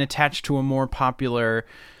it been attached to a more popular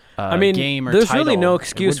game or there's title, really no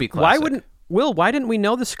excuse. It would be classic. Why didn't we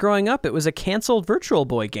know this growing up? It was a canceled Virtual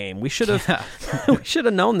Boy game. We should have we should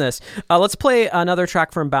have known this. Let's play another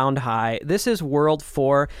track from Bound High. This is World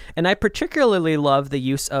 4, and I particularly love the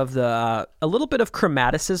use of a little bit of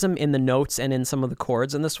chromaticism in the notes and in some of the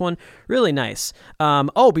chords in this one. Really nice.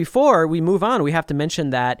 Before we move on, we have to mention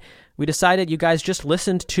that we decided you guys just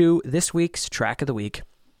listened to this week's track of the week,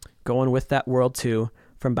 going with that World 2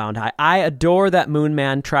 from Bound High. I adore that Moon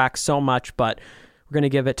Man track so much, but We're going to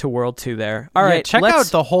give it to World 2 there. All right, check out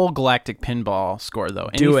the whole Galactic Pinball score, though.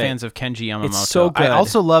 Any fans of Kenji Yamamoto. It's so good. I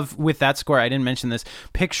also love, with that score, I didn't mention this,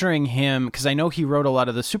 picturing him, because I know he wrote a lot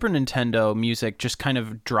of the Super Nintendo music, just kind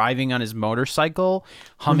of driving on his motorcycle,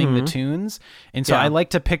 humming the tunes. And so I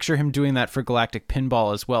like to picture him doing that for Galactic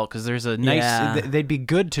Pinball as well, because there's a nice... They'd be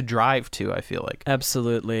good to drive to, I feel like.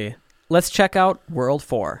 Absolutely. Let's check out World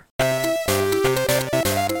 4.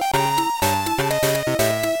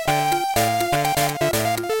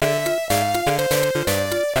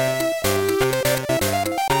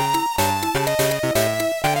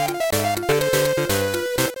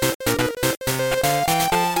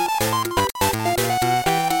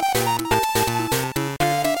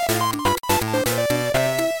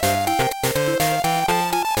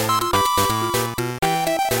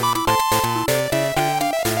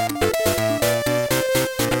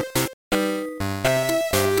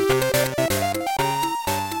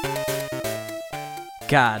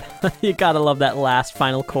 God, you gotta love that last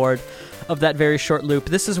final chord of that very short loop.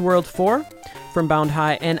 This is World 4 from Bound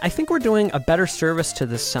High, and I think we're doing a better service to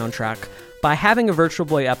this soundtrack by having a Virtual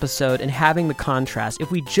Boy episode and having the contrast.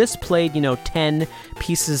 If we just played, 10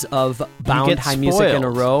 pieces of Bound High music in a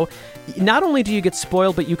row, not only do you get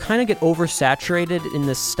spoiled, but you kind of get oversaturated in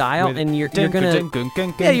this style, and you're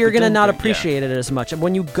gonna not appreciate it as much. And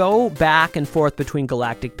when you go back and forth between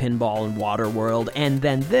Galactic Pinball and Waterworld, and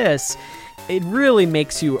then this, it really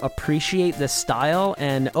makes you appreciate this style.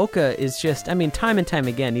 And Oka is just, time and time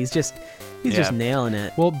again, he's just nailing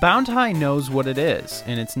it. Well, Bound High knows what it is,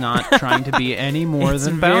 and it's not trying to be any more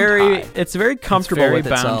than Bound High. It's very comfortable with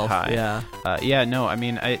itself. High. Yeah.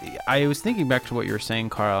 I was thinking back to what you were saying,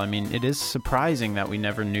 Carl. It is surprising that we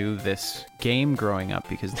never knew this game growing up,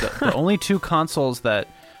 because the only two consoles that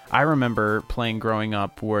I remember playing growing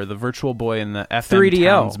up were the Virtual Boy and the FM 3DO.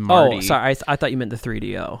 Towns Marty. Oh, sorry, I thought you meant the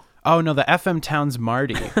 3DO. Oh, no, the FM Towns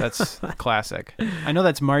Marty. That's classic. I know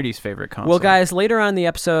that's Marty's favorite console. Well, guys, later on in the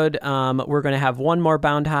episode, we're going to have one more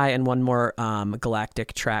Bound High and one more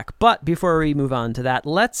Galactic track. But before we move on to that,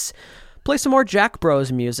 let's play some more Jack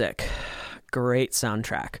Bros music. Great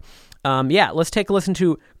soundtrack. Let's take a listen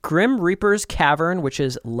to Grim Reaper's Cavern, which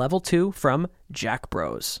is level 2 from Jack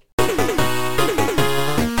Bros.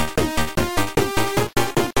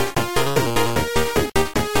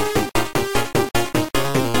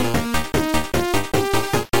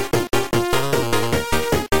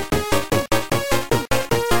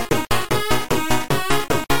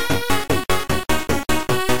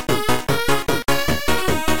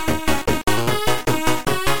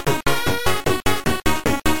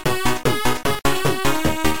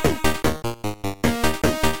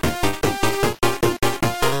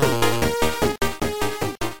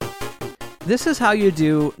 This is how you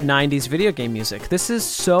do 90s video game music. This is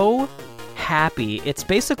so happy. It's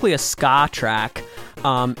basically a ska track.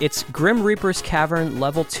 It's Grim Reaper's Cavern,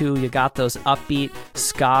 level 2. You got those upbeat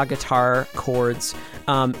ska guitar chords.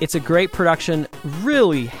 It's a great production,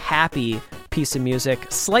 really happy piece of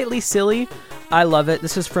music. Slightly silly. I love it.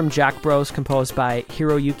 This is from Jack Bros, composed by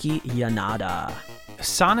Hiroyuki Yanada.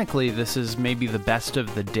 Sonically, this is maybe the best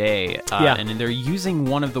of the day, and they're using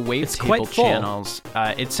one of the wavetable channels.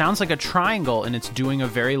 It sounds like a triangle, and it's doing a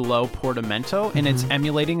very low portamento, and it's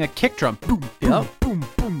emulating a kick drum. Boom, boom, boom,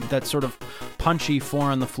 boom. That sort of punchy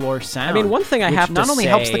four-on-the-floor sound. One thing I have to say... not only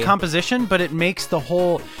helps the composition, but it makes the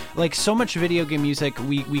whole... so much video game music,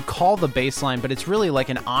 we call the bass line, but it's really like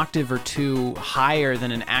an octave or two higher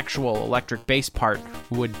than an actual electric bass part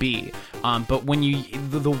would be. But when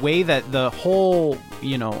the way that the whole...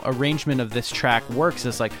 arrangement of this track works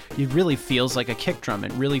is like, it really feels like a kick drum.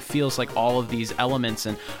 It really feels like all of these elements.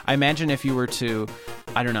 And I imagine if you were to,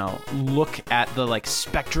 look at the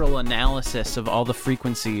spectral analysis of all the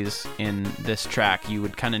frequencies in this track, you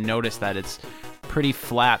would kind of notice that it's pretty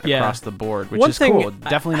flat across the board, which is cool.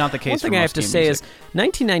 Definitely not the case. One thing I have to say is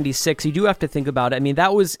 1996, you do have to think about it.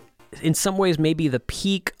 That was in some ways maybe the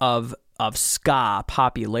peak of ska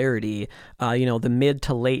popularity, the mid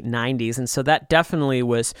to late 90s. And so that definitely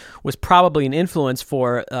was probably an influence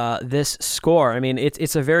for this score.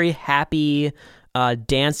 It's a very happy,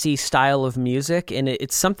 dancey style of music, and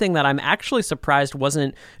it's something that I'm actually surprised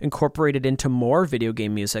wasn't incorporated into more video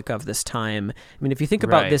game music of this time. If you think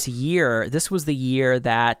about this year, this was the year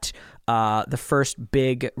that the first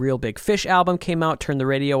Real Big Fish album came out, Turn the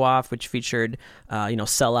Radio Off, which featured,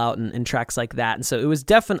 Sell Out and tracks like that. And so it was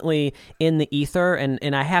definitely in the ether.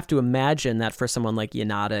 And I have to imagine that for someone like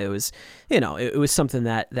Yanada, it was, it was something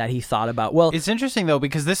that he thought about. Well, it's interesting though,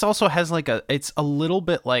 because this also has it's a little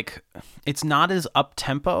bit it's not as up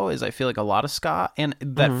tempo as I feel like a lot of ska. And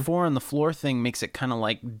that four on the floor thing makes it kind of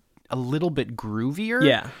a little bit groovier.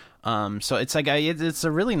 Yeah. So it's like it's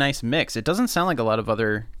a really nice mix. It doesn't sound like a lot of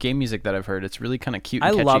other game music that I've heard. It's really kind of cute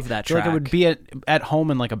and I catchy. love that I feel track. like it would be at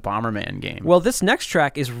home in like a Bomberman game. Well, this next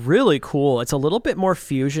track is really cool. It's a little bit more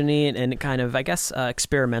fusion-y and kind of, I guess,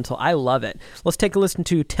 experimental. I love it. Let's take a listen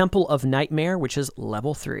to Temple of Nightmare, which is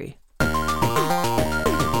level 3.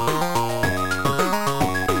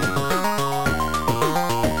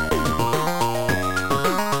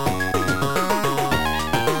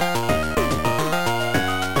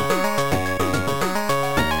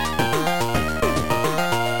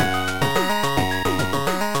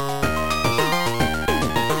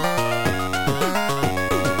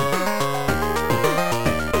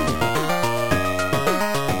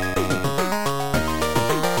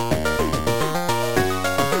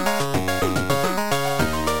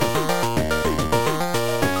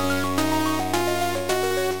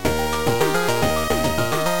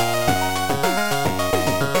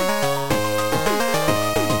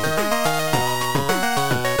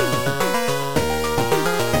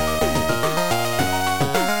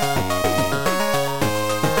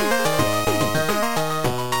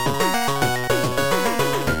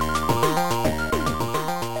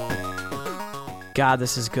 God,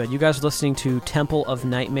 this is good. You guys are listening to Temple of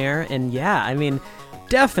Nightmare, and yeah, I mean,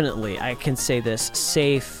 definitely I can say this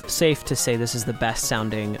safe to say this is the best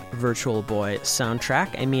sounding Virtual Boy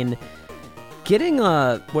soundtrack. I mean, getting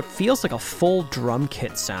what feels like a full drum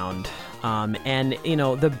kit sound, and you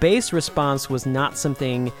know, the bass response was not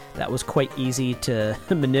something that was quite easy to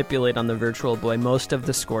manipulate on the Virtual Boy. Most of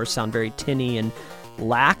the scores sound very tinny and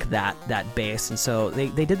lack that bass, and so they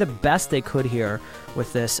did the best they could here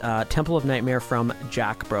with this Temple of Nightmare from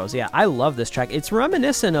Jack Bros. Yeah, I love this track. It's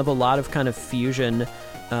reminiscent of a lot of kind of fusion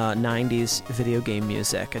 90s video game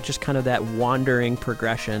music. It's just kind of that wandering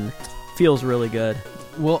progression. Feels really good.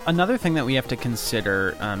 Well, another thing that we have to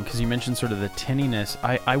consider, because you mentioned sort of the tinniness,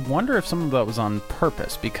 I wonder if some of that was on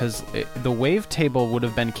purpose, because the wavetable would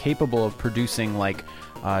have been capable of producing like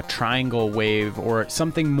triangle wave or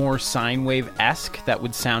something more sine wave-esque that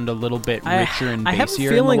would sound a little bit richer and bassier. I have a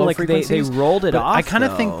feeling like they rolled it off. I kind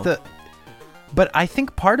of think that. But I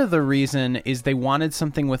think part of the reason is they wanted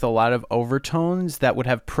something with a lot of overtones that would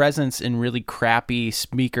have presence in really crappy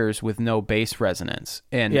speakers with no bass resonance.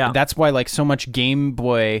 And that's why like so much Game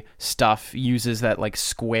Boy stuff uses that like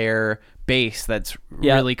square bass that's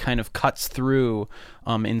really kind of cuts through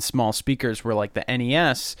in small speakers, where like the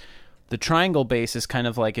NES, the triangle bass is kind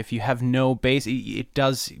of like, if you have no bass, it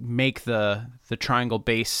does make the triangle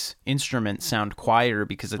bass instrument sound quieter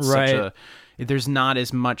because it's such a... There's not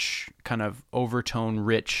as much kind of overtone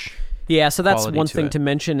rich. Yeah, so that's one thing to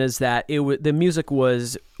mention, is that the music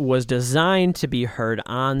was designed to be heard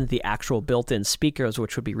on the actual built-in speakers,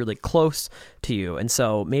 which would be really close to you. And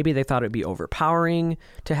so maybe they thought it would be overpowering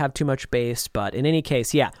to have too much bass, but in any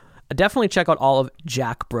case, yeah, definitely check out all of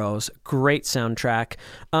Jack Bros. Great soundtrack.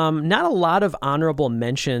 Not a lot of honorable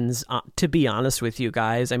mentions, to be honest with you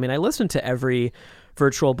guys. I mean, I listened to every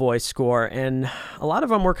Virtual Boy score, and a lot of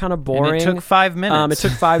them were kind of boring. And it took 5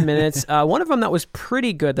 minutes. One of them that was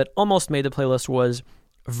pretty good that almost made the playlist was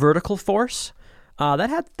Vertical Force. That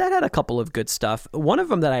had a couple of good stuff. One of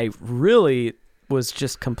them that I really was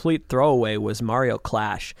just complete throwaway was Mario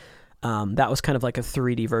Clash. That was kind of like a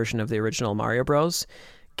 3D version of the original Mario Bros.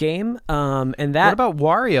 Game. And that. What about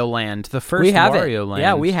Wario Land? The first Wario Land.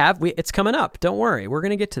 Yeah, we have. It's coming up. Don't worry. We're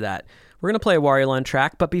going to get to that. We're going to play a Wario Land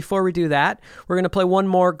track, but before we do that, we're going to play one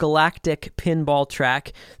more Galactic Pinball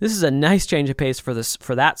track. This is a nice change of pace for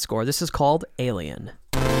that score. This is called Alien.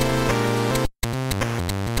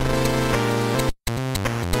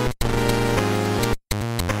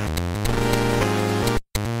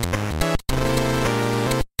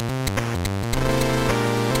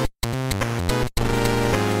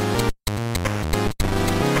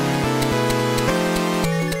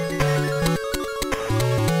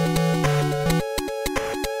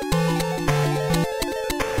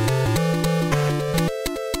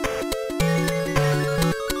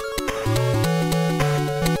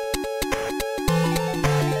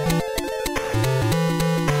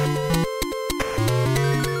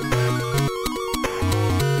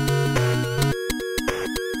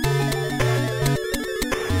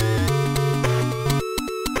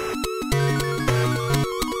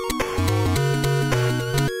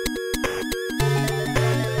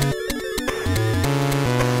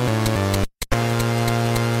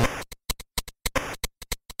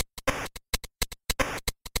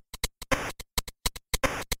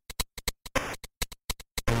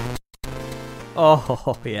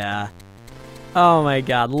 Oh, yeah. Oh, my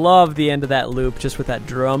God. Love the end of that loop just with that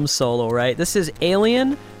drum solo, right? This is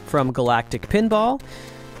Alien from Galactic Pinball.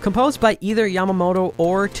 Composed by either Yamamoto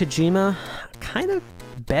or Tajima. Kind of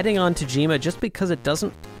betting on Tajima just because it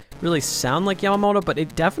doesn't really sound like Yamamoto, but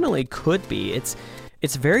it definitely could be. It's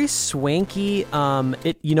very swanky.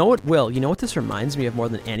 You know what this reminds me of more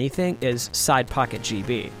than anything is Side Pocket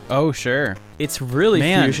GB. Oh, sure. It's really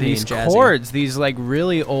fusion these and jazzy. chords, these like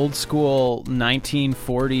really old school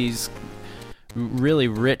 1940s, really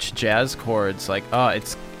rich jazz chords. Like,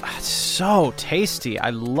 it's so tasty. I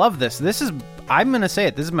love this. I'm going to say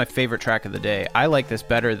it. This is my favorite track of the day. I like this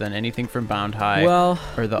better than anything from Bound High or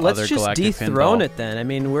the other Galactic Pinball. Let's just dethrone it then. I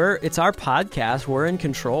mean, it's our podcast. We're in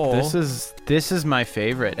control. This is my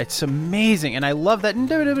favorite. It's amazing, and I love that.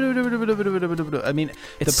 I mean,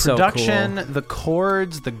 it's the production, so cool. The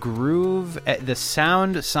chords, the groove, the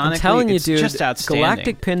sound, sonically, I'm telling you, dude, just outstanding.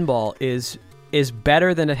 Galactic Pinball is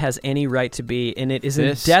better than it has any right to be, and it is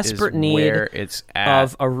in desperate need where it's at.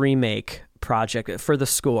 Of a remake project for the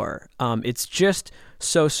score. It's just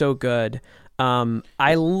so good.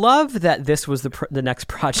 I love that this was the next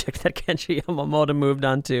project that Kenji Yamamoto moved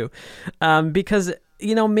on to, because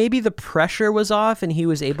maybe the pressure was off and he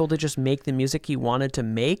was able to just make the music he wanted to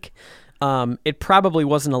make. It probably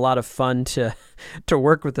wasn't a lot of fun to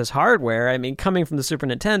work with this hardware. I mean, coming from the Super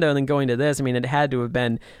Nintendo and then going to this, I mean, it had to have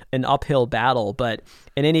been an uphill battle. But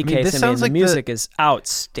in any case, the music is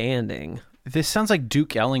outstanding. This sounds like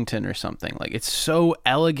Duke Ellington or something. Like, it's so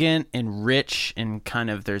elegant and rich and kind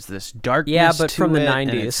of there's this darkness. Yeah, but to from the it,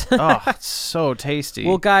 90s. It's so tasty.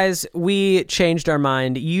 Well, guys, we changed our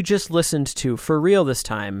mind. You just listened to, for real this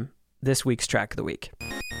time, this week's track of the week.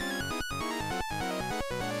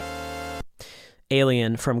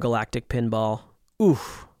 Alien from Galactic Pinball.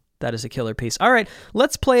 Oof, that is a killer piece. All right,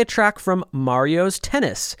 let's play a track from Mario's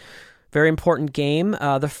Tennis. Very important game.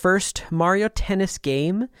 The first Mario Tennis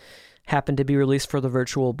game happened to be released for the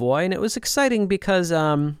Virtual Boy, and it was exciting because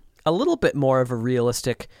a little bit more of a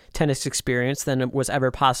realistic tennis experience than it was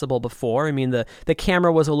ever possible before. I mean, the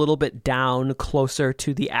camera was a little bit down, closer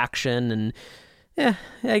to the action, and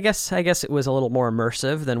I guess it was a little more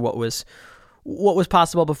immersive than what was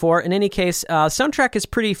possible before. In any case, soundtrack is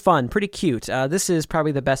pretty fun, pretty cute. This is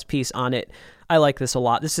probably the best piece on it. I like this a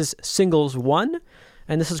lot. This is Singles 1,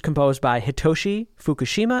 and this is composed by Hitoshi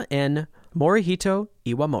Fukushima and Morihito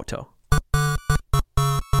Iwamoto.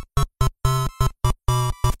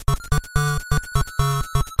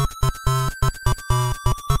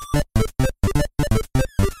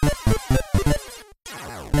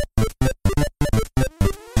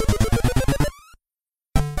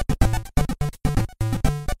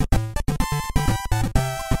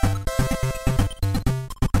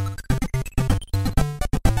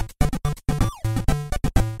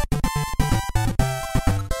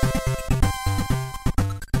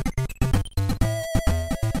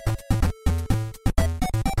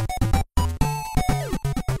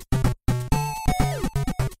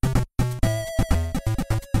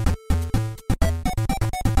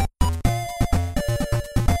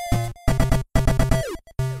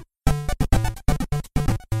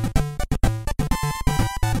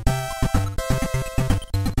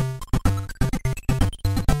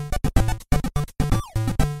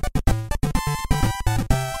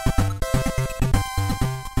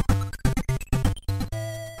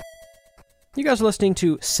 You guys are listening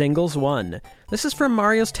to Singles 1. This is from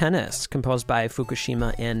Mario's Tennis, composed by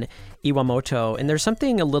Fukushima and Iwamoto. And there's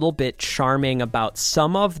something a little bit charming about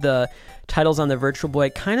some of the titles on the Virtual Boy.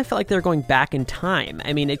 It kind of felt like they're going back in time.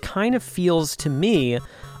 I mean, it kind of feels to me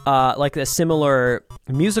like a similar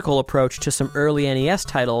musical approach to some early NES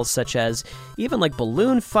titles, such as even like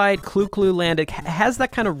Balloon Fight, Clu Clu Land. It has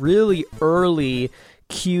that kind of really early,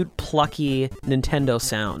 cute, plucky Nintendo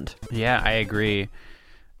sound. Yeah, I agree.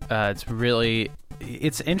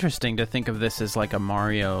 It's interesting to think of this as like a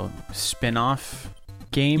Mario spin-off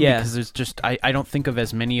game, because there's just, I don't think of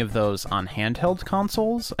as many of those on handheld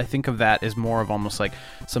consoles. I think of that as more of almost like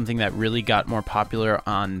something that really got more popular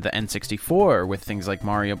on the N64 with things like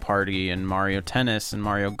Mario Party and Mario Tennis and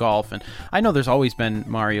Mario Golf. And I know there's always been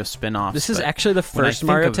Mario spin-offs. This is actually the first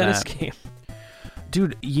Mario Tennis game.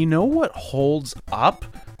 Dude, you know what holds up?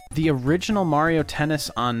 The original Mario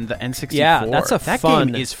Tennis on the N64. Yeah, that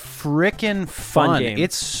game is frickin' fun. Game.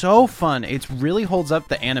 It's so fun. It really holds up.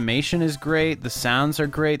 The animation is great. The sounds are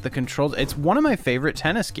great. The controls. It's one of my favorite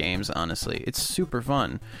tennis games, honestly. It's super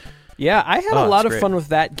fun. Yeah, I had a lot of fun with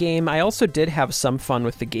that game. I also did have some fun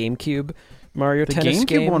with the GameCube Mario Tennis game.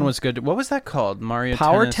 The GameCube one was good. What was that called? Mario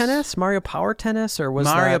Power Tennis? Mario Power Tennis? Or was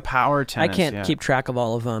Mario that... Power Tennis, I can't keep track of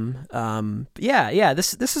all of them.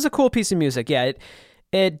 This is a cool piece of music. Yeah,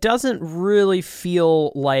 It doesn't really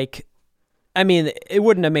feel like I mean, it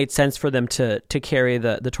wouldn't have made sense for them to carry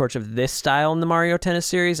the torch of this style in the Mario Tennis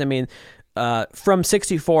series. I mean, from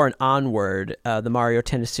 64 and onward, the Mario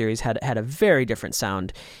Tennis series had a very different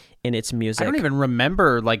sound in its music. I don't even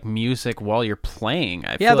remember like music while you're playing.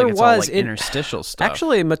 I Yeah, feel there like it's all was. like interstitial stuff.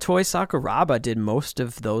 Actually, Motoi Sakuraba did most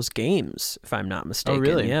of those games, if I'm not mistaken. Oh,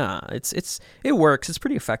 really? Yeah, it works. It's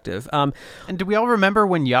pretty effective. And do we all remember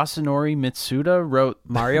when Yasunori Mitsuda wrote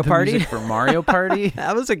Mario the Party? music for Mario Party?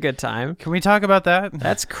 That was a good time. Can we talk about that?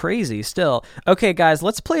 That's crazy still. Okay, guys,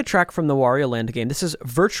 let's play a track from the Wario Land game. This is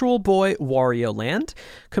Virtual Boy Wario Land,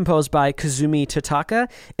 composed by Kazumi Totaka.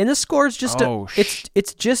 And the score is just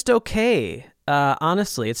it's just okay.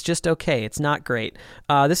 Honestly, it's just okay. It's not great.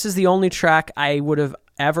 This is the only track I would have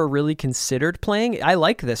ever really considered playing. I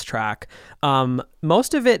like this track.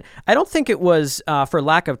 Most of it, I don't think it was for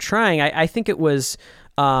lack of trying. I think it was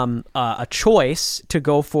a choice to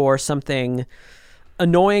go for something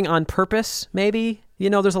annoying on purpose, maybe. You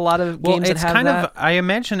know, there's a lot of games that have that. I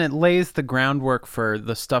imagine it lays the groundwork for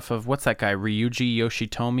the stuff of, what's that guy, Ryuji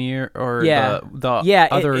Yoshitomi, or the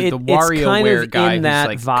WarioWare guy who's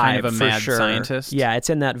like kind of a mad scientist? Yeah, it's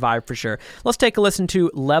in that vibe for sure. Let's take a listen to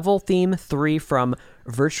Level Theme 3 from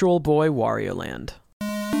Virtual Boy Wario Land.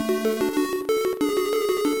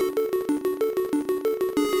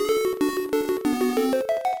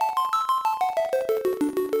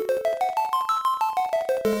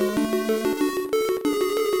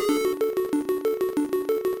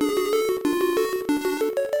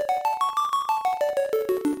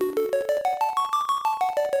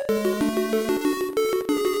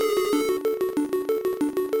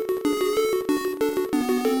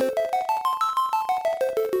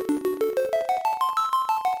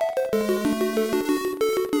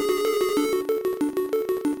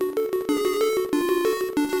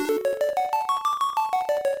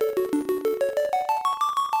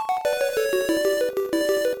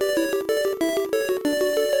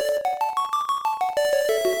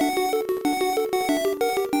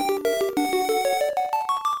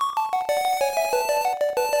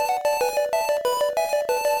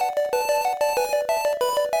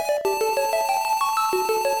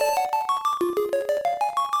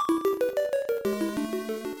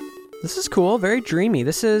 This is cool, very dreamy.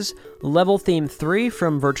 This is Level Theme 3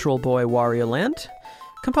 from Virtual Boy Wario Land,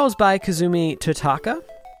 composed by Kazumi Totaka.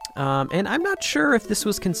 And I'm not sure if this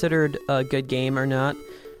was considered a good game or not.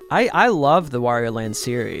 I love the Wario Land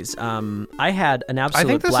series. I had an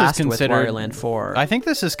absolute blast with Wario Land 4. I think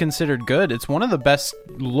this is considered good. It's one of the best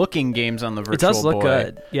looking games on the Virtual Boy. It does look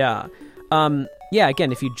good, yeah. Yeah,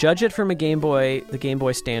 again, if you judge it from the Game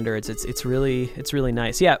Boy standards, it's really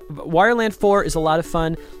nice. Yeah, Wario Land 4 is a lot of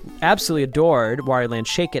fun. Absolutely adored Wario Land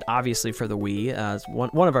Shake It, obviously for the Wii. It's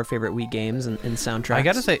one of our favorite Wii games and soundtracks. I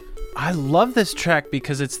gotta say, I love this track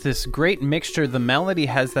because it's this great mixture. The melody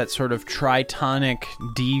has that sort of tritonic,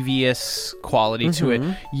 devious quality to it.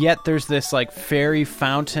 Yet there's this like fairy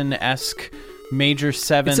fountain-esque major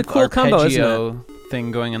seventh it's a cool arpeggio combo, isn't it?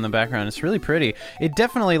 Thing going in the background. It's really pretty. It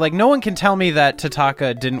definitely, like, no one can tell me that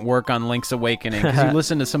Totaka didn't work on Link's Awakening, because you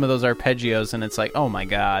listen to some of those arpeggios and it's like, oh my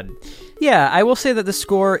god. Yeah, I will say that the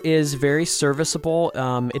score is very serviceable.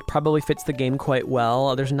 It probably fits the game quite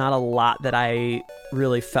well. There's not a lot that I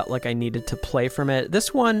really felt like I needed to play from it.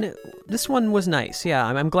 This one was nice. Yeah,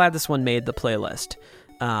 I'm glad this one made the playlist.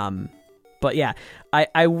 But yeah,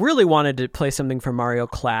 I really wanted to play something from Mario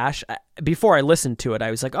Clash. Before I listened to it,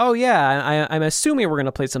 I was like, oh yeah, I'm assuming we're going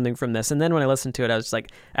to play something from this. And then when I listened to it, I was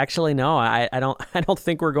like, actually, no, I don't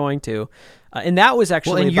think we're going to. And that was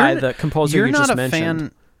actually by the composer you just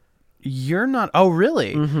mentioned. You're not. Oh,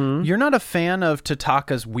 really? Mm-hmm. You're not a fan of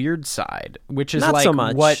Totaka's weird side, which is not like so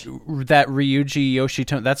much. What that Ryuji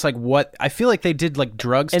Yoshitomi. That's like what I feel like they did, like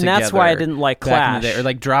drugs and together. And that's why I didn't like Clash, or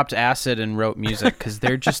like dropped acid and wrote music, because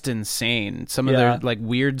they're just insane. Some of their like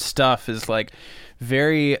weird stuff is like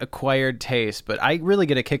very acquired taste, but I really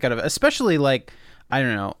get a kick out of it, especially like, I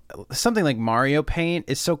don't know, something like Mario Paint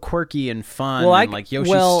is so quirky and fun, and like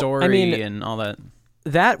Yoshi's Story and all that.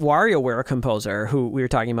 That WarioWare composer who we were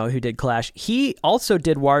talking about, who did Clash, he also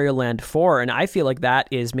did Wario Land 4, and I feel like that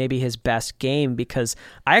is maybe his best game, because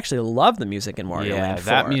I actually love the music in Wario Land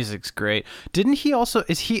 4. Yeah, that music's great. Didn't he also,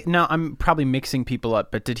 now I'm probably mixing people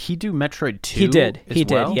up, but did he do Metroid 2? He did,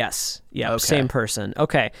 yes. Yeah, okay. Same person.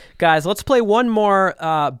 Okay, guys, let's play one more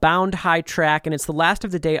Bound High track, and it's the last of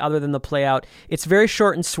the day other than the play out. It's very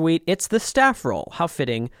short and sweet. It's the staff roll. How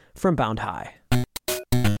fitting from Bound High.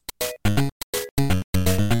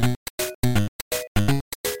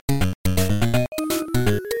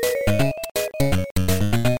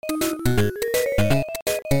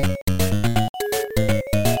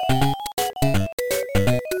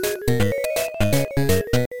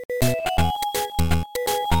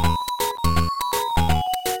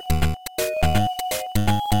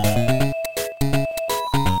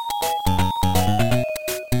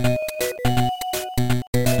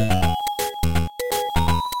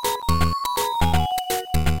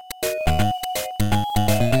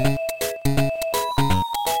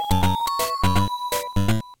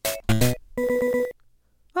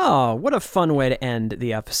 Oh, what a fun way to end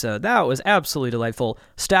the episode. That was absolutely delightful.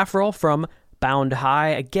 Staff roll from Bound High,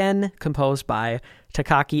 again composed by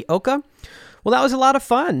Takaki Oka. Well, that was a lot of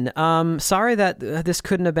fun. Sorry that this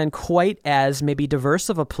couldn't have been quite as maybe diverse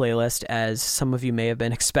of a playlist as some of you may have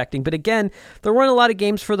been expecting. But again, there weren't a lot of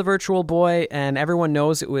games for the Virtual Boy, and everyone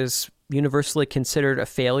knows it was universally considered a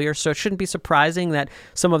failure, so it shouldn't be surprising that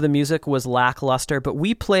some of the music was lackluster, but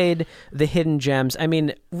we played the hidden gems. I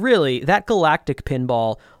mean, really, that Galactic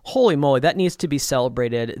Pinball, holy moly, that needs to be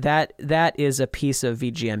celebrated. That is a piece of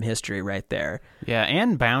VGM history right there. Yeah,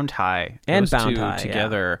 and Bound High. And Those Bound two High,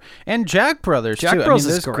 together. And Jack Brothers, Jack too. Bros I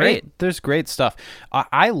mean, is great. There's great stuff.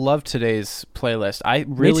 I love today's playlist. I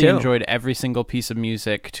really enjoyed every single piece of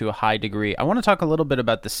music to a high degree. I want to talk a little bit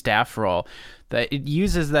about the staff roll. That it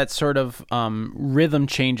uses that sort of rhythm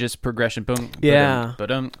changes progression. Boom, yeah.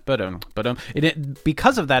 ba-dum, ba-dum, ba-dum.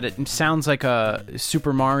 Because of that, it sounds like a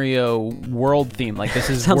Super Mario World theme. Like this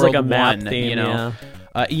is sounds World like a map 1, theme, you know?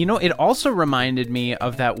 Yeah. It also reminded me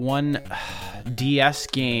of that one DS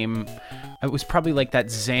game. It was probably like that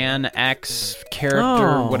Zan X character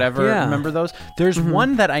or whatever. Yeah. Remember those? There's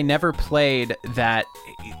one that I never played that,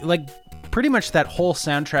 like, pretty much that whole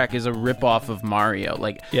soundtrack is a ripoff of Mario.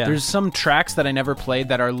 Like, there's some tracks that I never played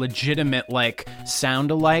that are legitimate, like,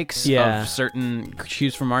 sound-alikes of certain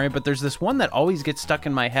cues from Mario, but there's this one that always gets stuck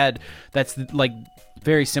in my head that's, like,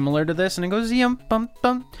 very similar to this, and it goes yum bum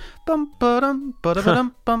bum bum ba-dum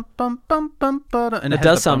ba-da-ba-dum bum bum bum bum ba-dum, and it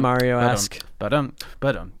does sound Mario-esque. Ba-dum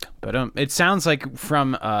ba-dum ba-dum. It sounds like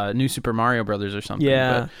from New Super Mario Brothers or something.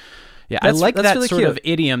 Yeah, but yeah, I like that really sort cute. of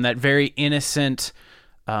idiom, that very innocent,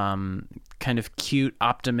 kind of cute,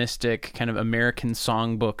 optimistic, kind of American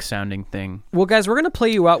songbook sounding thing. Well, guys, we're going to play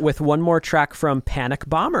you out with one more track from Panic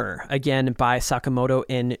Bomber, again by Sakamoto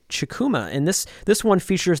and Chikuma. And this one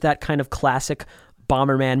features that kind of classic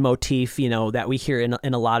Bomberman motif, that we hear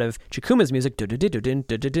in a lot of Chikuma's music.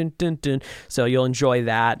 So you'll enjoy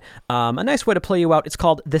that. A nice way to play you out. It's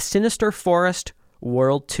called The Sinister Forest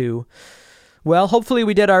World 2. Well, hopefully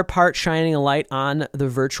we did our part shining a light on the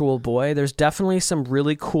Virtual Boy. There's definitely some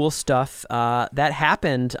really cool stuff that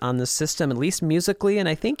happened on the system, at least musically, and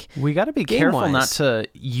I think we got to be careful not to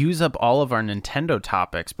use up all of our Nintendo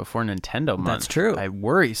topics before Nintendo Month. That's true. I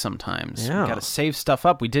worry sometimes. Yeah. We got to save stuff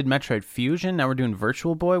up. We did Metroid Fusion. Now we're doing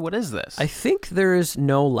Virtual Boy. What is this? I think there is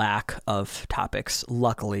no lack of topics,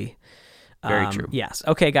 luckily. Very true. Yes.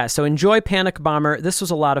 Okay, guys, so enjoy Panic Bomber. This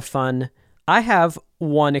was a lot of fun. I have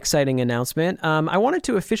one exciting announcement. I wanted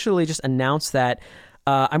to officially just announce that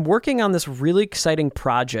I'm working on this really exciting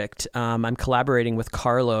project. I'm collaborating with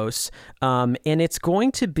Carlos, and it's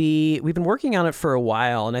going to be, we've been working on it for a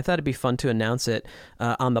while, and I thought it'd be fun to announce it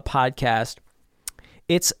on the podcast.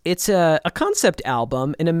 It's a concept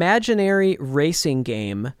album, an imaginary racing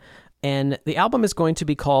game, and the album is going to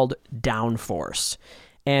be called Downforce.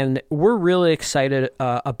 And we're really excited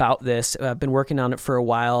about this. I've been working on it for a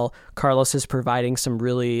while. Carlos is providing some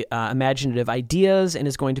really imaginative ideas and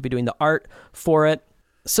is going to be doing the art for it.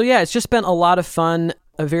 So yeah, it's just been a lot of fun,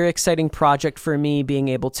 a very exciting project for me, being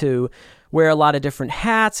able to wear a lot of different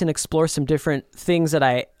hats and explore some different things that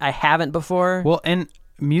I haven't before. Well, and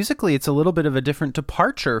musically, it's a little bit of a different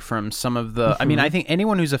departure from some of the... I mean, I think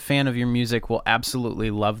anyone who's a fan of your music will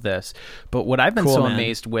absolutely love this. But what I've been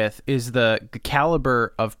amazed with is the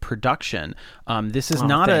caliber of production. This is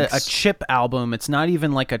not a chip album. It's not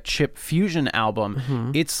even like a chip fusion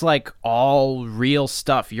album. It's like all real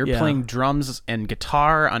stuff. You're playing drums and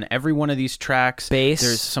guitar on every one of these tracks. Bass.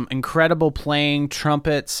 There's some incredible playing,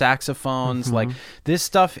 trumpet, saxophones. Like, this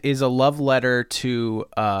stuff is a love letter to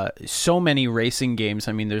so many racing games.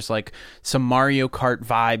 I mean, there's like some Mario Kart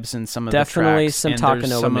vibes in some of the tracks. Definitely some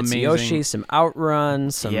Takanobu Mitsuyoshi, some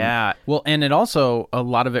Outrun, Yeah. Well, and it also, a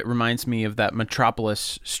lot of it reminds me of that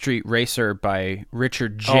Metropolis Street Racer by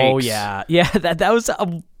Richard Jakes. Oh, yeah. Yeah, that was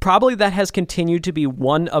probably that has continued to be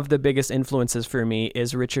one of the biggest influences for me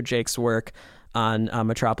is Richard Jakes' work on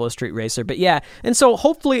Metropolis Street Racer. But yeah, and so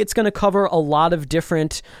hopefully it's going to cover a lot of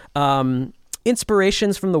different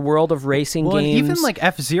inspirations from the world of racing games. And even like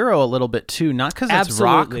F-Zero a little bit too, not because it's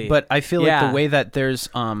rock, but I feel like the way that there's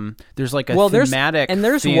like a thematic and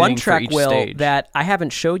there's feeling one track, for each Will, stage. that I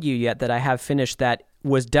haven't showed you yet that I have finished that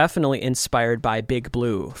was definitely inspired by Big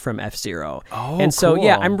Blue from F-Zero. Oh, and so, cool.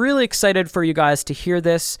 yeah, I'm really excited for you guys to hear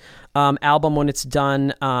this album when it's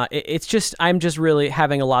done. I'm just really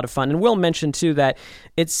having a lot of fun. And Will mentioned too that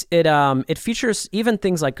it features even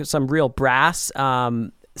things like some real brass.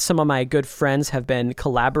 Some of my good friends have been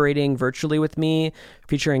collaborating virtually with me,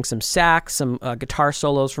 featuring some sax, some guitar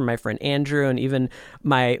solos from my friend Andrew, and even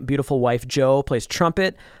my beautiful wife Jo plays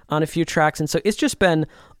trumpet on a few tracks. And so it's just been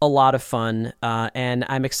a lot of fun, and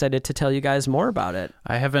I'm excited to tell you guys more about it.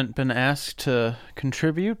 I haven't been asked to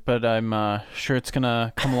contribute, but I'm sure it's going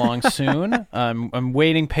to come along soon. I'm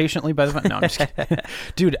waiting patiently by the way. No, I'm just kidding.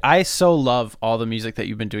 Dude, I so love all the music that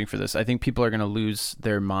you've been doing for this. I think people are going to lose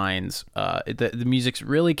their minds. The music's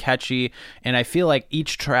really catchy, and I feel like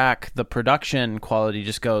each track, the production quality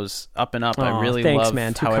just goes up and up. I really love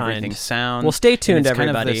how everything sounds. Well, stay tuned,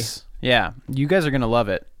 everybody. Yeah, you guys are going to love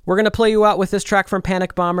it. We're going to play you out with this track from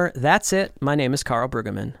Panic Bomber. That's it. My name is Carl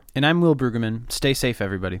Brueggemann. And I'm Will Brueggemann. Stay safe,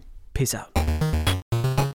 everybody. Peace out.